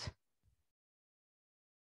of it.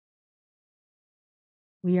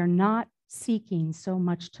 We are not seeking so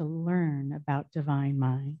much to learn about divine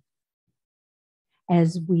mind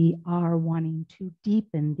as we are wanting to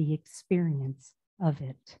deepen the experience of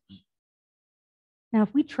it. Now,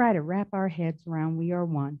 if we try to wrap our heads around we are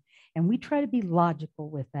one, and we try to be logical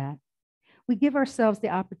with that, we give ourselves the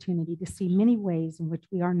opportunity to see many ways in which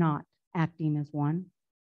we are not acting as one.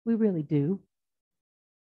 We really do.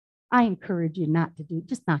 I encourage you not to do,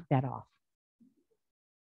 just knock that off.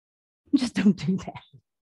 Just don't do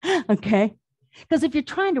that, okay? Because if you're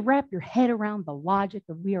trying to wrap your head around the logic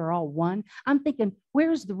of we are all one, I'm thinking,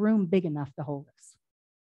 where's the room big enough to hold us,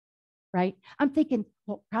 right? I'm thinking,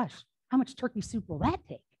 well, gosh, how much turkey soup will that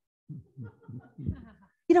take?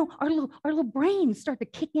 You know, our little brains start to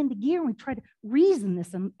kick into gear and we try to reason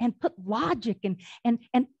this and put logic and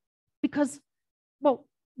because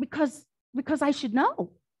I should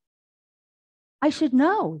know. I should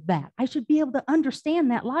know that. I should be able to understand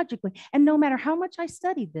that logically. And no matter how much I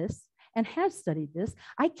studied this and have studied this,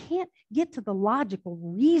 I can't get to the logical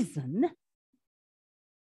reason.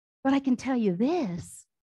 But I can tell you this,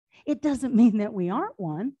 it doesn't mean that we aren't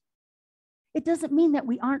one. It doesn't mean that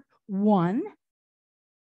we aren't one.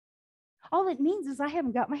 All it means is I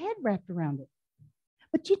haven't got my head wrapped around it.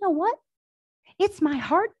 But you know what? It's my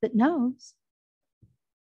heart that knows.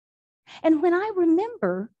 And when I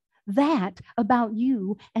remember that about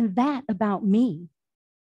you and that about me,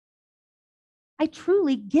 I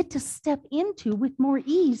truly get to step into with more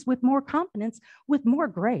ease, with more confidence, with more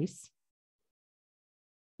grace,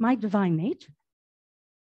 my divine nature.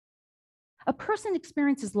 A person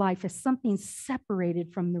experiences life as something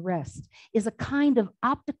separated from the rest, is a kind of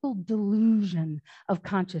optical delusion of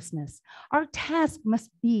consciousness. Our task must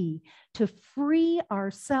be to free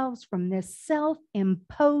ourselves from this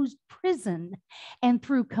self-imposed prison and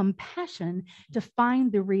through compassion to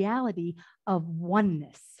find the reality of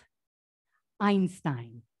oneness.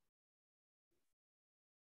 Einstein.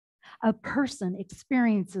 A person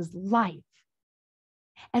experiences life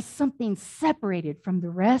as something separated from the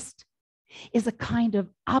rest is a kind of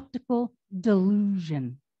optical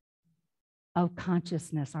delusion of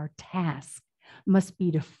consciousness. Our task must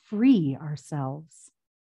be to free ourselves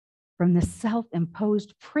from the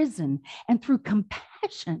self-imposed prison and through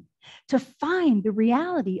compassion to find the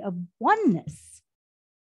reality of oneness.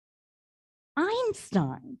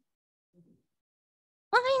 Einstein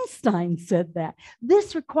said that.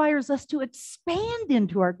 This requires us to expand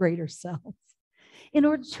into our greater selves in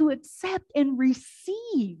order to accept and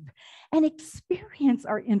receive and experience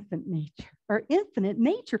our infinite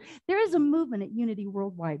nature. There is a movement at Unity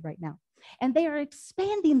Worldwide right now, and they are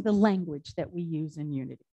expanding the language that we use in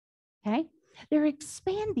Unity, okay? They're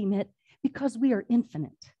expanding it because we are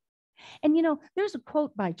infinite. And you know, there's a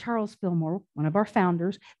quote by Charles Fillmore, one of our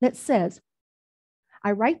founders, that says,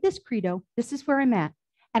 I write this credo. This is where I'm at.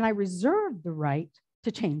 And I reserve the right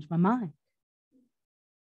to change my mind.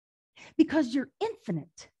 Because you're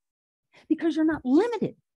infinite. Because you're not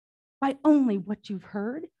limited by only what you've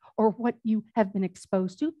heard or what you have been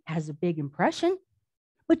exposed to has a big impression,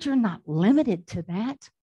 but you're not limited to that.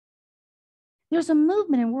 There's a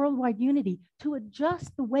movement in worldwide unity to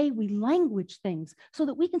adjust the way we language things so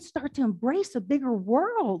that we can start to embrace a bigger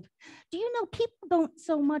world. Do you know people don't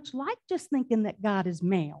so much like just thinking that God is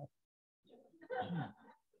male?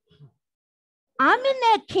 I'm in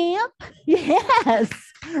that camp. Yes,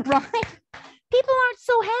 right? People aren't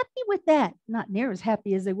so happy with that. Not near as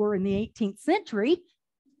happy as they were in the 18th century.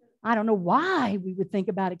 I don't know why we would think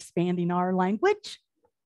about expanding our language.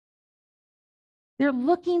 They're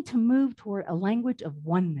looking to move toward a language of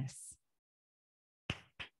oneness.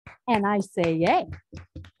 And I say, yay,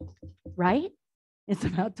 right? It's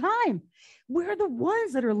about time. We're the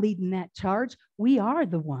ones that are leading that charge. We are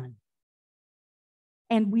the one.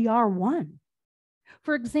 And we are one.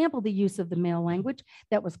 For example, the use of the male language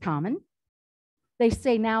that was common. They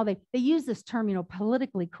say now they use this term,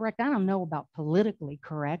 politically correct. I don't know about politically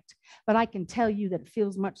correct, but I can tell you that it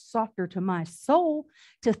feels much softer to my soul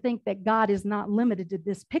to think that God is not limited to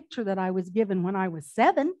this picture that I was given when I was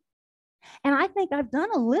 7. And I think I've done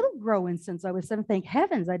a little growing since I was 7. Thank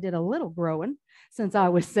heavens I did a little growing since I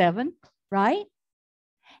was 7, right?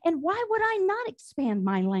 And why would I not expand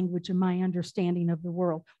my language and my understanding of the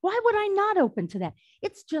world? Why would I not open to that?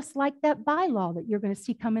 It's just like that bylaw that you're going to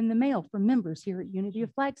see come in the mail for members here at Unity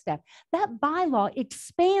of Flagstaff. That bylaw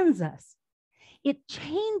expands us. It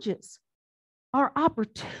changes our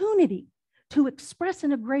opportunity to express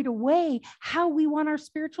in a greater way how we want our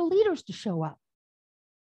spiritual leaders to show up.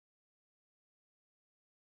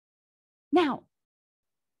 Now,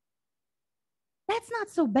 that's not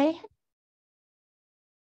so bad.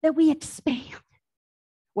 That we expand.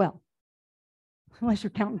 Well, unless you're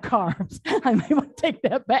counting carbs, I may want to take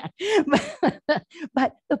that back.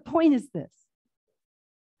 But the point is this.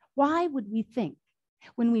 Why would we think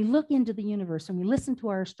when we look into the universe and we listen to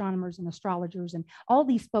our astronomers and astrologers and all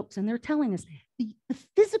these folks, and they're telling us the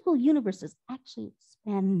physical universe is actually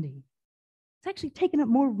expanding. It's actually taking up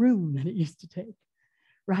more room than it used to take,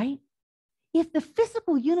 right? If the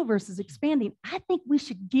physical universe is expanding, I think we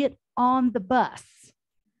should get on the bus.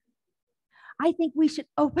 I think we should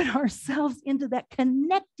open ourselves into that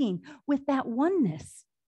connecting with that oneness.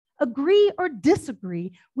 Agree or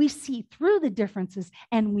disagree, we see through the differences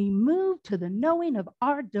and we move to the knowing of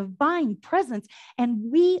our divine presence,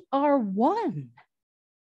 and we are one.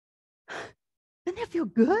 Doesn't that feel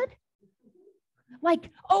good?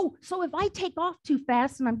 Like, oh, so if I take off too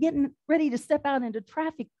fast and I'm getting ready to step out into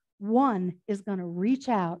traffic, one is going to reach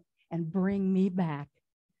out and bring me back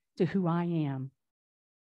to who I am.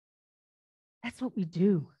 That's what we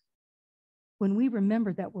do. When we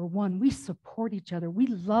remember that we're one, we support each other, we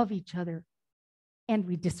love each other, and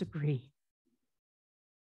we disagree.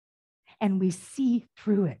 And we see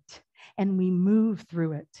through it, and we move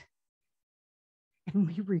through it, and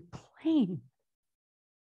we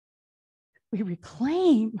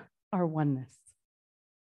reclaim our oneness.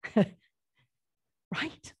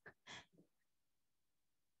 Right?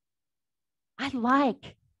 I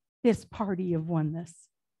like this party of oneness.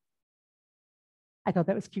 I thought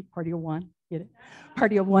that was cute. Party of one. Get it?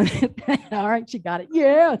 Party of one. All right, she got it.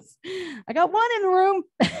 Yes. I got one in the room.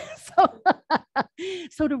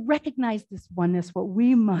 So to recognize this oneness, what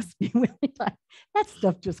we must be willing to, that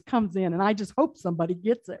stuff just comes in, and I just hope somebody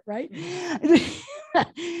gets it, right?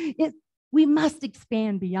 We must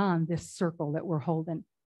expand beyond this circle that we're holding.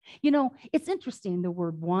 It's interesting, the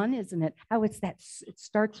word one, isn't it? How it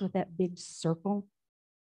starts with that big circle.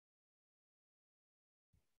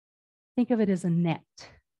 Think of it as a net.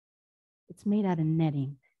 It's made out of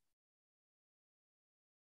netting.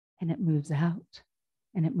 And it moves out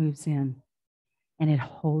and it moves in. And it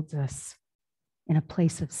holds us in a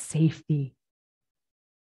place of safety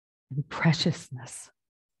and preciousness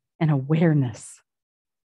and awareness.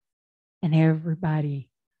 And everybody,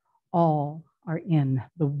 all are in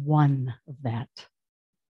the one of that.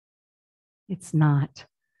 It's not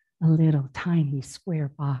a little tiny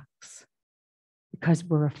square box, because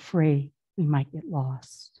we're afraid we might get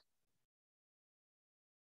lost.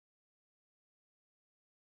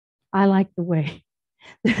 I like the way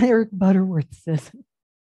that Eric Butterworth says it.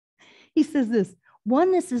 He says this: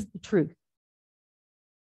 oneness is the truth.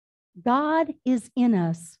 God is in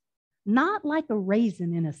us, not like a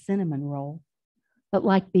raisin in a cinnamon roll, but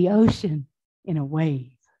like the ocean in a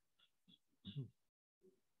wave.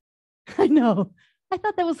 I know. I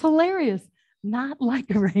thought that was hilarious. Not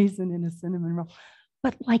like a raisin in a cinnamon roll,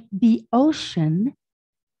 but like the ocean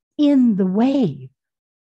in the wave.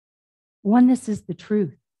 Oneness is the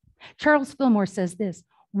truth. Charles Fillmore says this,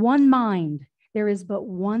 one mind, there is but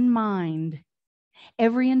one mind.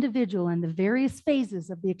 Every individual and the various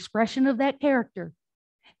phases of the expression of that character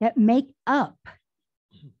that make up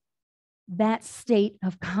that state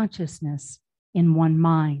of consciousness in one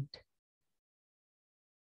mind.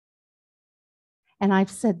 And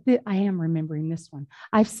I've said that, I am remembering this one.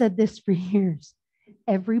 I've said this for years.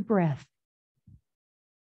 Every breath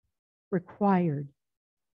required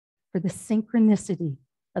for the synchronicity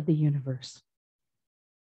of the universe.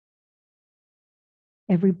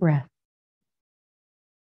 Every breath.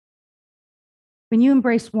 When you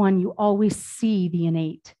embrace one, you always see the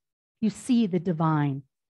innate, you see the divine,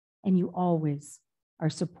 and you always are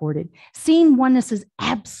supported. Seeing oneness is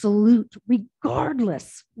absolute,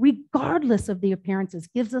 regardless of the appearances,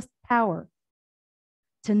 gives us power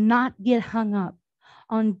to not get hung up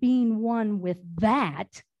on being one with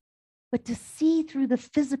that, but to see through the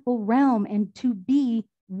physical realm and to be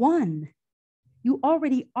one. You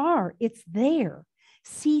already are, it's there.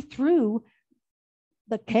 See through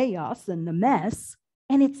the chaos and the mess,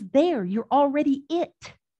 and it's there. You're already it.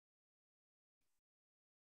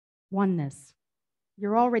 Oneness.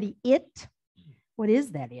 You're already it. What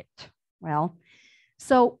is that it? Well,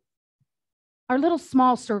 so our little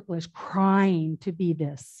small circle is crying to be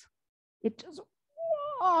this. It just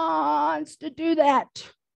wants to do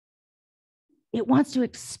that. It wants to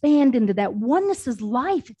expand into that. Oneness is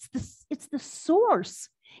life. It's the source.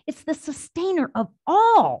 It's the sustainer of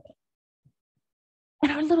all.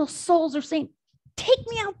 And our little souls are saying, take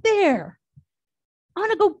me out there. I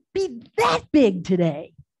want to go be that big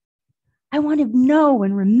today. I want to know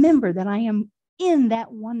and remember that I am in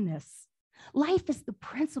that oneness. Life is the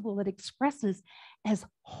principle that expresses as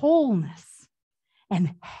wholeness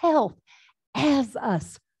and health as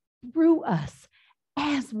us, through us,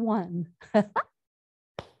 as one. I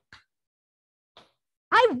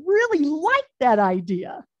really like that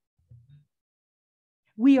idea.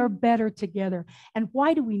 We are better together. And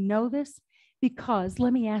why do we know this? Because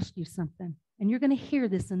let me ask you something, and you're going to hear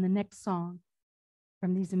this in the next song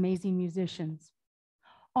from these amazing musicians.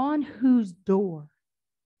 On whose door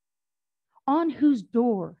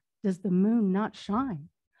does the moon not shine?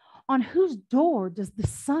 On whose door does the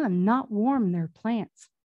sun not warm their plants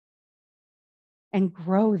and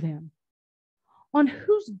grow them? On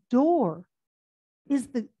whose door is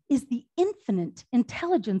the infinite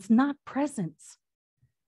intelligence not presence?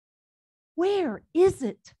 Where is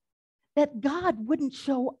it that God wouldn't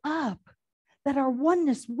show up, that our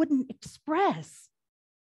oneness wouldn't express?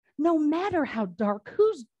 No matter how dark,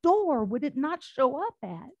 whose door would it not show up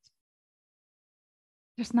at?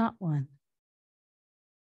 There's not one.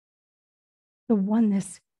 The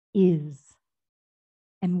oneness is,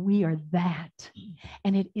 and we are that.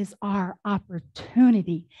 And it is our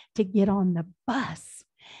opportunity to get on the bus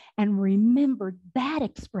and remember that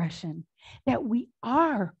expression, that we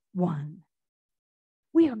are one.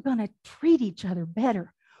 We are going to treat each other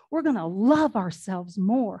better. We're going to love ourselves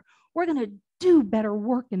more. We're going to do better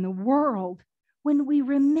work in the world when we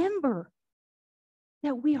remember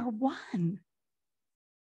that we are one.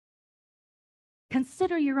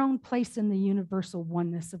 Consider your own place in the universal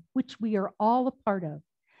oneness of which we are all a part of,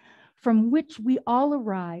 from which we all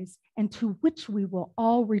arise and to which we will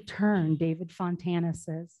all return, David Fontana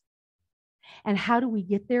says. And how do we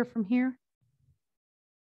get there from here?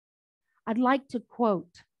 I'd like to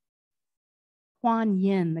quote Kuan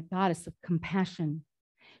Yin, the goddess of compassion.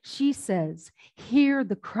 She says, hear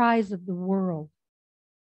the cries of the world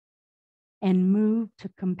and move to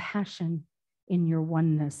compassion in your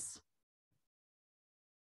oneness.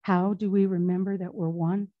 How do we remember that we're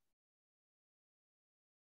one?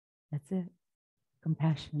 That's it,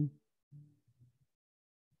 compassion.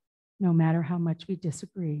 No matter how much we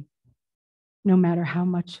disagree, no matter how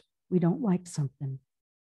much we don't like something,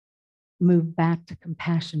 move back to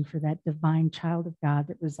compassion for that divine child of God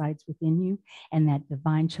that resides within you and that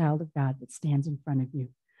divine child of God that stands in front of you.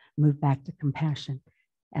 Move back to compassion.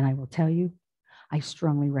 And I will tell you, I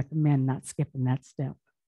strongly recommend not skipping that step.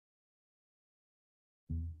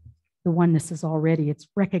 The oneness is already, it's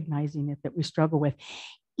recognizing it that we struggle with.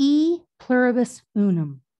 E pluribus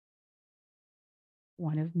unum,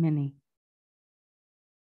 one of many.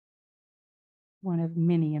 One of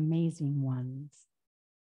many amazing ones.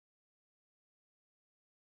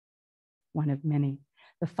 One of many.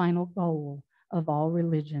 The final goal of all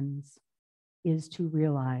religions is to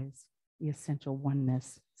realize the essential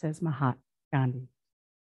oneness, says Mahatma Gandhi.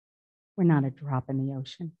 We're not a drop in the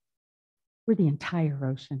ocean. We're the entire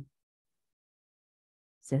ocean,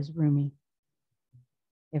 says Rumi.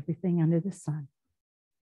 Everything under the sun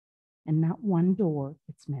and not one door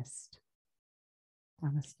gets missed.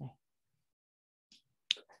 Namaste.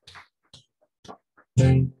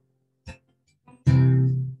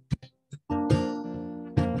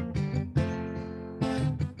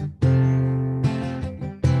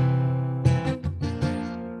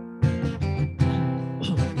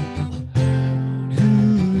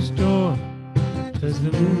 Whose door does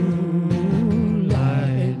the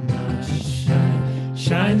moonlight not shine?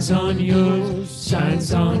 Shines on yours,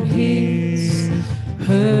 shines on his,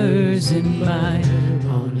 hers and mine.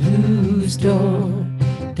 On whose door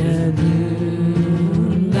does the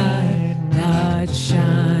moonlight not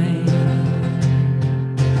shine?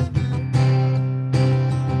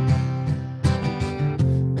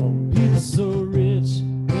 People so rich,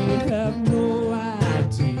 they have no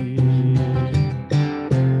idea.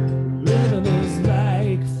 Living is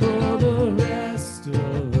like for the rest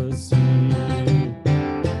of us here.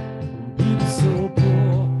 People so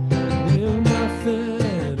poor, they're nothing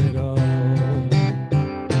at all.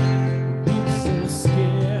 People so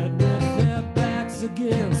scared with their backs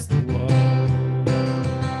against the wall.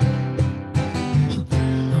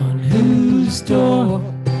 On whose door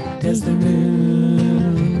does the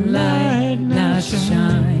moonlight not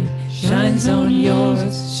shine? Shines on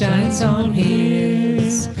yours, shines on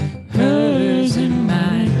his, hers and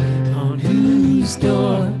mine. On whose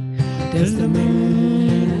door does the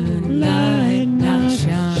moonlight not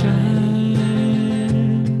shine?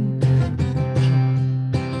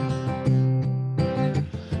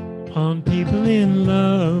 On people in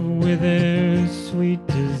love with their sweet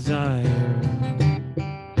desire,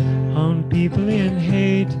 on people in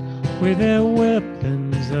hate with their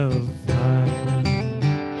weapons of fire,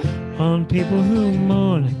 on people who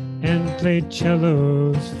mourn and play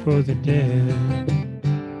cellos for the dead,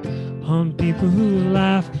 on people who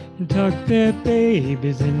laugh and tuck their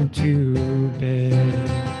babies into bed,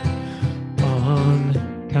 on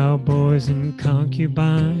cowboys and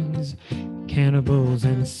concubines, cannibals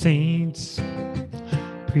and saints,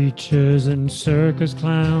 preachers and circus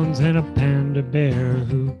clowns, and a panda bear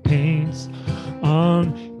who paints,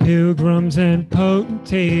 on pilgrims and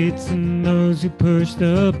potentates, and those who push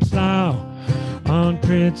the plow, on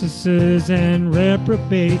princesses and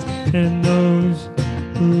reprobates, and those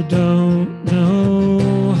who don't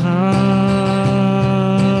know how.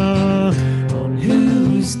 On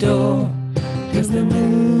whose door does the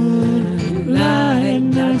moonlight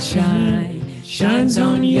not shine? Shines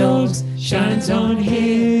on yours, shines on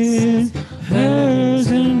his, hers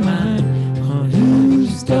and mine. On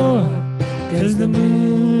whose door does the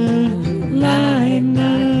moonlight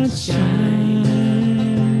not shine?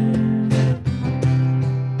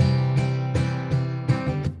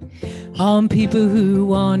 On people who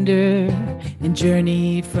wander and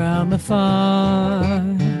journey from afar,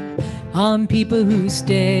 on people who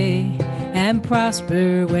stay and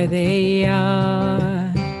prosper where they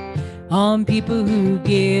are, on people who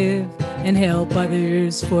give and help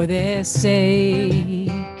others for their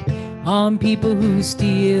sake, on people who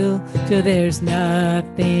steal till there's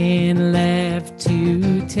nothing left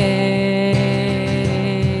to take.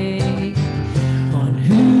 On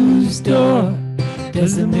whose door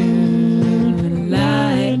does the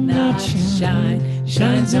moonlight not shine?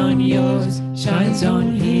 Shines on yours, shines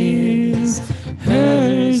on his,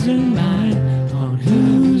 hers and mine. On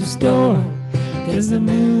whose door does the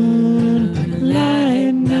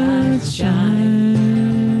moonlight not shine?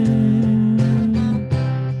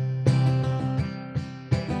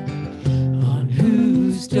 On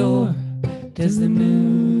whose door does the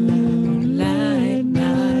moonlight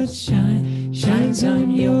not shine? Shines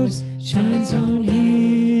on yours, shines on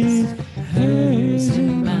his, hers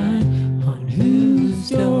and mine. On whose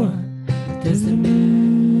door does the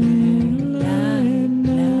moonlight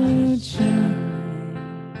not shine?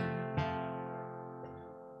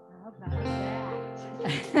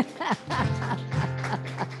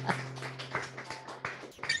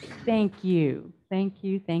 Thank you. Thank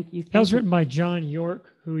you. Thank you. That was thank you. written by John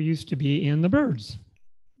York, who used to be in the Birds.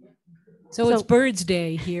 So it's Birds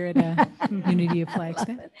Day here at Unity of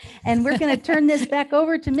Flagstaff. And we're going to turn this back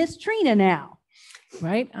over to Miss Trina now.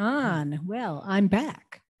 Right on. Well, I'm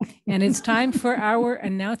back. And it's time for our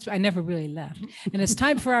announcement. I never really left. And it's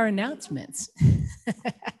time for our announcements.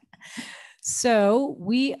 So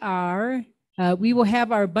we will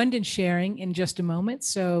have our abundance sharing in just a moment.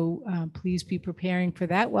 So please be preparing for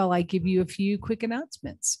that while I give you a few quick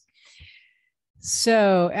announcements.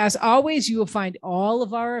 So as always, you will find all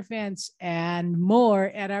of our events and more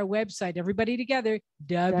at our website. Everybody together,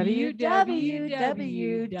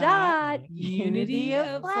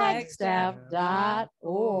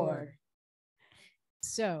 www.unityofflagstaff.org.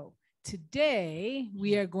 So today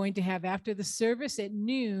we are going to have, after the service at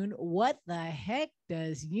noon, what the heck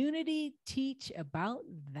does Unity teach about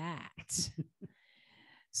that?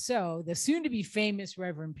 So the soon to be famous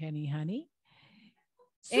Reverend Penny Honey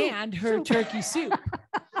and her turkey soup.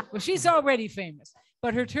 Well, she's already famous,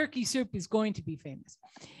 but her turkey soup is going to be famous.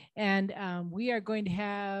 And we are going to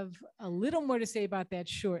have a little more to say about that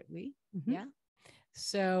shortly. Yeah.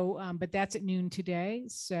 So, but that's at noon today.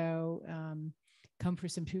 So come for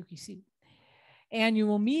some turkey soup.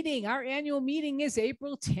 Annual meeting. Our annual meeting is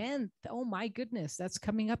April 10th. Oh my goodness, that's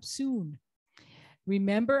coming up soon.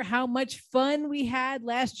 Remember how much fun we had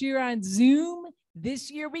last year on Zoom?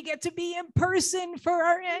 This year we get to be in person for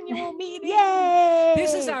our annual meeting. Yay!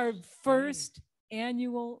 This is our first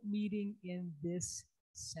annual meeting in this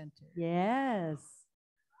center. Yes.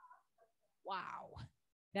 Wow.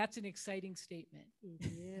 That's an exciting statement. It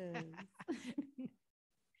is.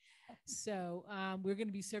 So we're going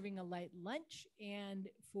to be serving a light lunch, and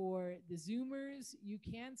for the Zoomers, you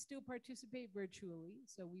can still participate virtually.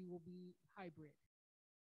 So we will be hybrid.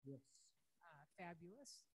 Yes.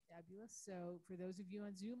 Fabulous. Fabulous. So for those of you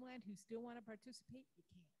on Zoomland who still want to participate, you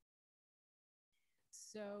can.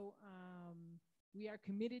 So we are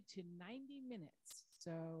committed to 90 minutes.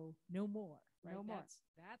 So no more. Right? No more.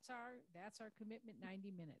 That's our commitment,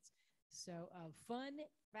 90 minutes. So fun,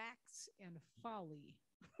 facts, and folly.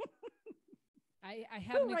 I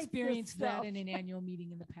haven't experienced that in an annual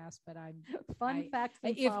meeting in the past, but facts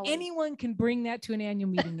and if folly. anyone can bring that to an annual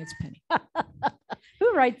meeting, it's Penny.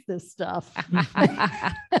 Who writes this stuff?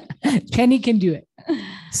 Penny can do it.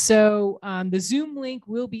 So the Zoom link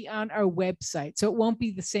will be on our website. So it won't be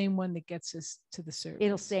the same one that gets us to the service.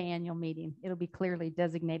 It'll say annual meeting. It'll be clearly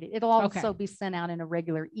designated. It'll also be sent out in a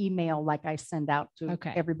regular email like I send out to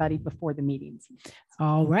everybody before the meetings.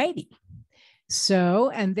 All righty. So,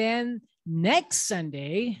 and then next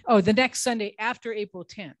Sunday, the next Sunday after April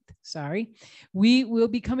 10th, we will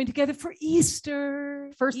be coming together for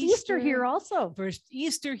Easter. First Easter here also. First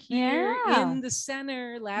Easter here in the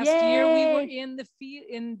center. Last year we were in the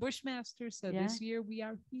in Bushmaster. So this year we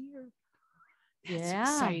are here. That's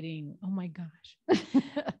exciting. Oh my gosh.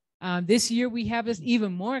 This year we have this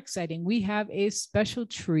even more exciting. We have a special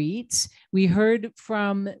treat. We heard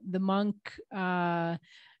from the monk,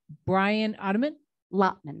 Brian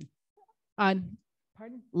Lottman. Pardon?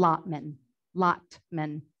 Lottman.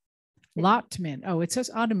 Oh, it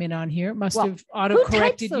says Ottoman on here. It must have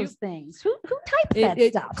auto-corrected those things? Who types that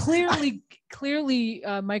stuff? Clearly,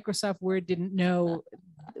 Microsoft Word didn't know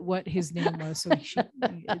what his name was, so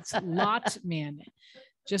it's Lottman.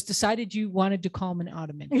 Just decided you wanted to call him an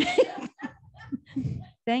Ottoman.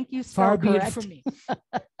 Thank you. Far be it from me.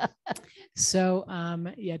 So,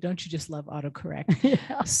 don't you just love autocorrect?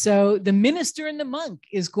 Yeah. So the minister and the monk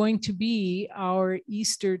is going to be our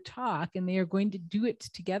Easter talk, and they are going to do it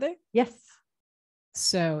together. Yes.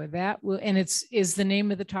 So that will, and is the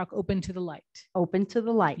name of the talk Open to the Light? Open to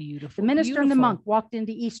the Light. Beautiful. The minister and the monk walked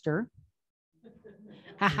into Easter.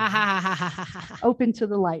 Open to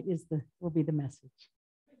the light will be the message.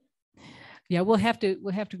 Yeah, we'll have to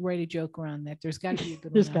write a joke around that. There's got to be a good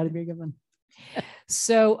one. There's got to be a good one.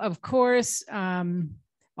 So, of course,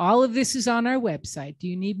 all of this is on our website. Do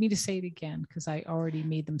you need me to say it again? Because I already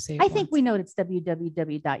made them say it. I think we know it's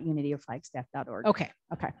www.unityofflagstaff.org. Okay.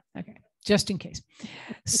 Just in case.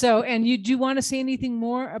 So, and you do want to say anything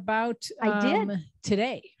more about I did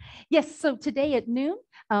today? Yes. So today at noon,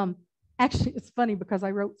 actually, it's funny because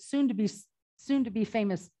I wrote soon to be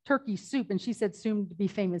famous turkey soup, and she said soon to be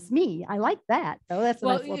famous me. I like that. Oh, that's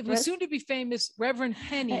it was soon to be famous Reverend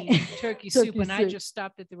Penni turkey soup, and I just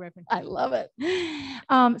stopped at the Reverend Penni. I love it.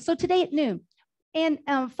 So today at noon, and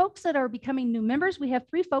folks that are becoming new members, we have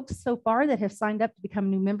 3 folks so far that have signed up to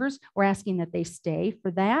become new members. We're asking that they stay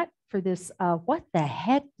for this. What the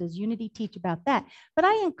heck does Unity teach about that? But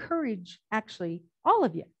I encourage actually all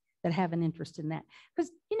of you that have an interest in that,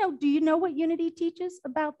 because do you know what Unity teaches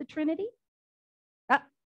about the Trinity?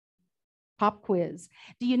 Pop quiz.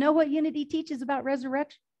 Do you know what Unity teaches about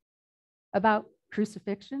resurrection? About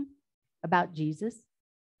crucifixion? About Jesus?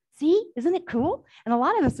 See, isn't it cool? And a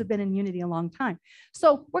lot of us have been in Unity a long time.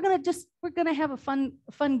 So we're gonna have a fun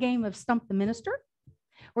game of Stump the Minister.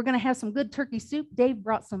 We're gonna have some good turkey soup. Dave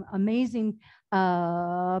brought some amazing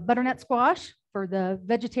butternut squash for the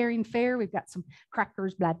vegetarian fare. We've got some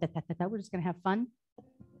crackers, blah, blah, blah, blah. We're just gonna have fun.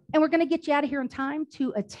 And we're gonna get you out of here in time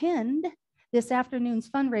to attend this afternoon's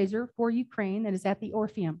fundraiser for Ukraine that is at the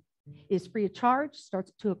Orpheum. It is free of charge, starts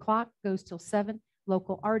at 2 o'clock, goes till 7.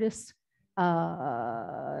 Local artists,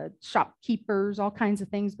 shopkeepers, all kinds of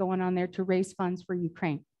things going on there to raise funds for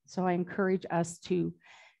Ukraine. So I encourage us to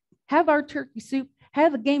have our turkey soup,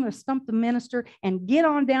 have a game of Stump the Minister, and get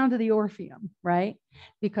on down to the Orpheum, right?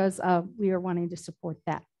 Because we are wanting to support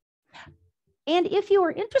that. And if you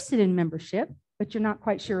are interested in membership, but you're not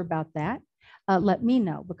quite sure about that, let me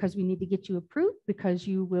know, because we need to get you approved, because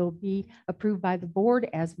you will be approved by the board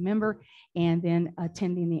as a member and then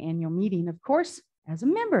attending the annual meeting, of course, as a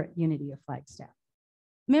member at Unity of Flagstaff.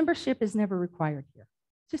 Membership is never required here.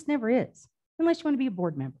 It just never is, unless you want to be a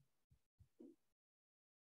board member.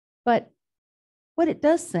 But what it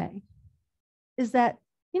does say is that,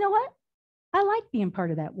 you know what? I like being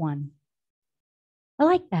part of that one. I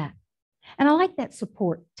like that. And I like that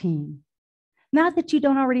support team. Not that you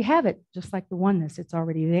don't already have it, just like the oneness, it's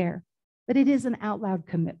already there. But it is an out loud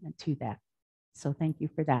commitment to that. So thank you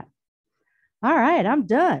for that. All right, I'm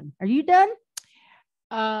done. Are you done?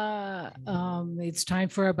 It's time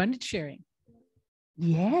for abundance sharing.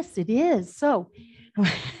 Yes, it is. So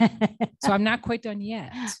I'm not quite done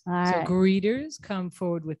yet. All So right. greeters, come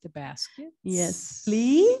forward with the baskets. Yes,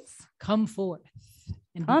 please. Come forth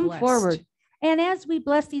and be Come blessed. forward. And as we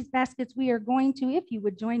bless these baskets, we are going to, if you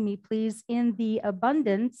would join me, please, in the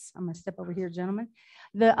abundance. I'm going to step over here, gentlemen.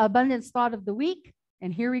 The abundance thought of the week.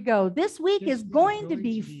 And here we go. This week is going to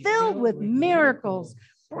be filled with miracles,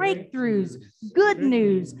 breakthroughs, good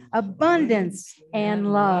news, abundance,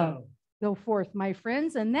 and love. Go forth, my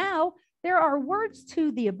friends. And now there are words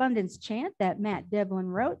to the abundance chant that Matt Devlin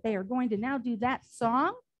wrote. They are going to now do that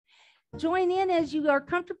song. Join in as you are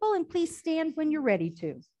comfortable, and please stand when you're ready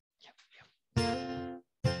to.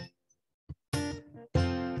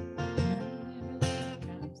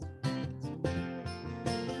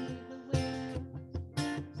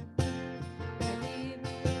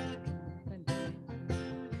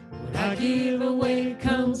 What I give away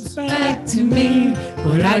comes back to me.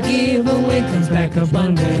 What I give away comes back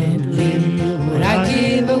abundantly. What I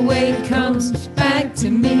give away comes back to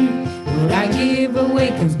me. What I give away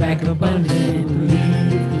comes back abundantly.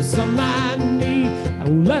 If there's something I need, I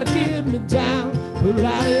won't let it get me down. What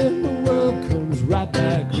I in the world comes right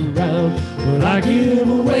back around. What I give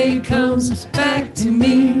away comes back to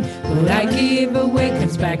me. What I give away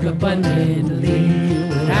comes back abundantly.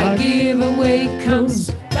 What I give away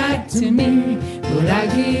comes back to me. What I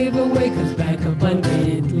give away comes back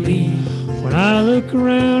abundantly. When I look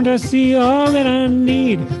around, I see all that I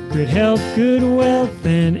need. Good health, good wealth,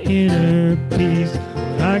 and inner peace.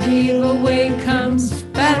 What I Give away comes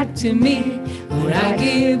back to me. What I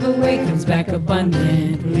give away comes back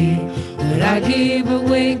abundantly. What I give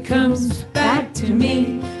away comes back to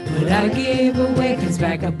me. What I give away comes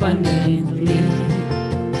back abundantly.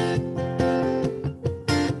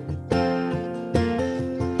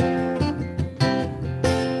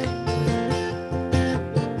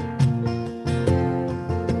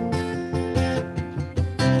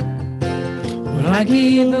 What I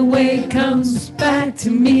give away comes back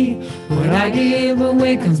to me. What I give away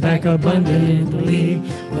comes back abundantly.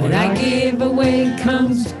 What I give away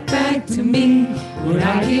comes back to me.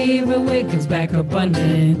 What I give away comes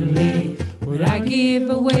back abundantly. What I give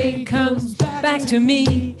away comes back to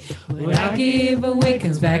me. What I give away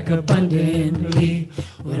comes back abundantly.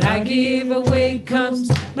 What I give away comes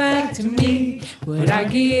back to me. What I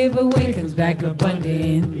give away comes back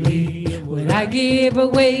abundantly. What I give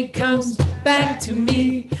away comes back to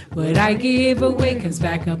me. What I give away comes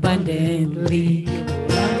back abundantly.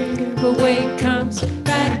 What I give away comes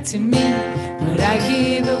back to me. What I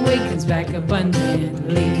give away comes back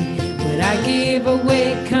abundantly. What I give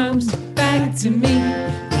away comes back to me.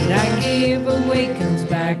 What I give away comes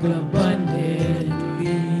back abundantly.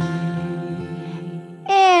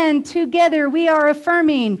 And together we are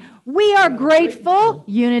affirming, we are grateful.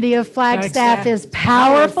 Unity of Flagstaff is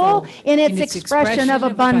powerful in its expression of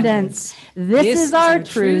abundance. This is our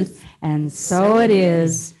truth, and so it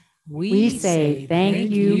is. We say,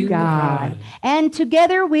 thank you, God. And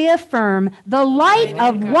together we affirm, the light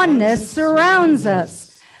of oneness surrounds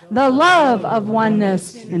us. The love of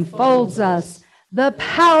oneness enfolds us. The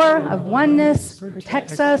power of oneness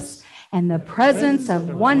protects us. And the presence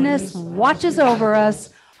of oneness watches over us.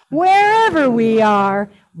 Wherever we are,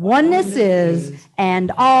 oneness is,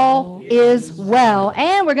 and all is well.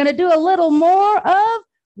 And we're going to do a little more of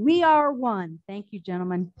We Are One. Thank you,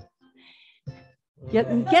 gentlemen.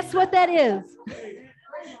 Guess what that is?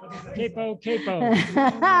 Capo.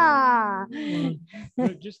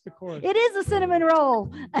 Just the chorus. It is a cinnamon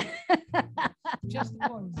roll. Just the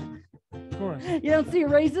chorus. Chorus. You don't see a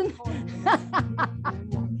raisin?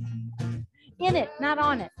 In it, not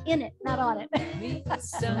on it. In it, not on it.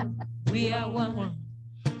 We are one.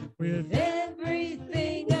 With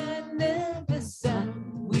Everything under the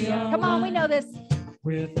sun. We are Come on, we one. know this.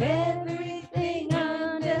 with Everything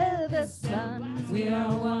under the sun. We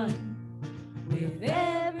are one with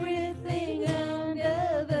everything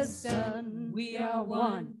under the sun. We are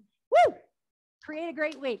one. Woo! Create a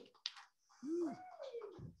great week.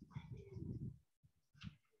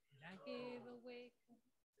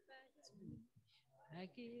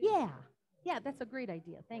 Yeah. Yeah, that's a great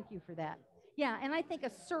idea. Thank you for that. Yeah, and I think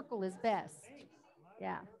a circle is best.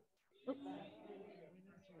 Yeah. Oops.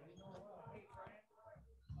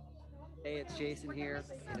 Hey, it's Jason here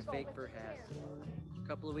in a fake fur hat. A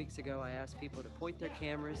couple of weeks ago, I asked people to point their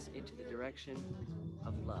cameras into the direction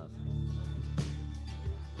of love.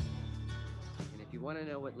 And if you want to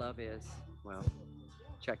know what love is, well,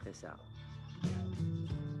 check this out.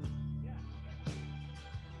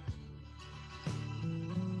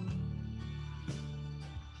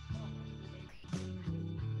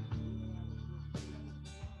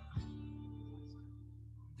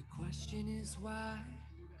 The question is why?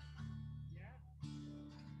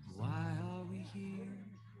 Why are we here?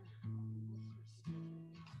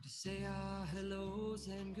 To say our hellos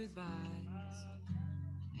and goodbyes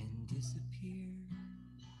and disappear.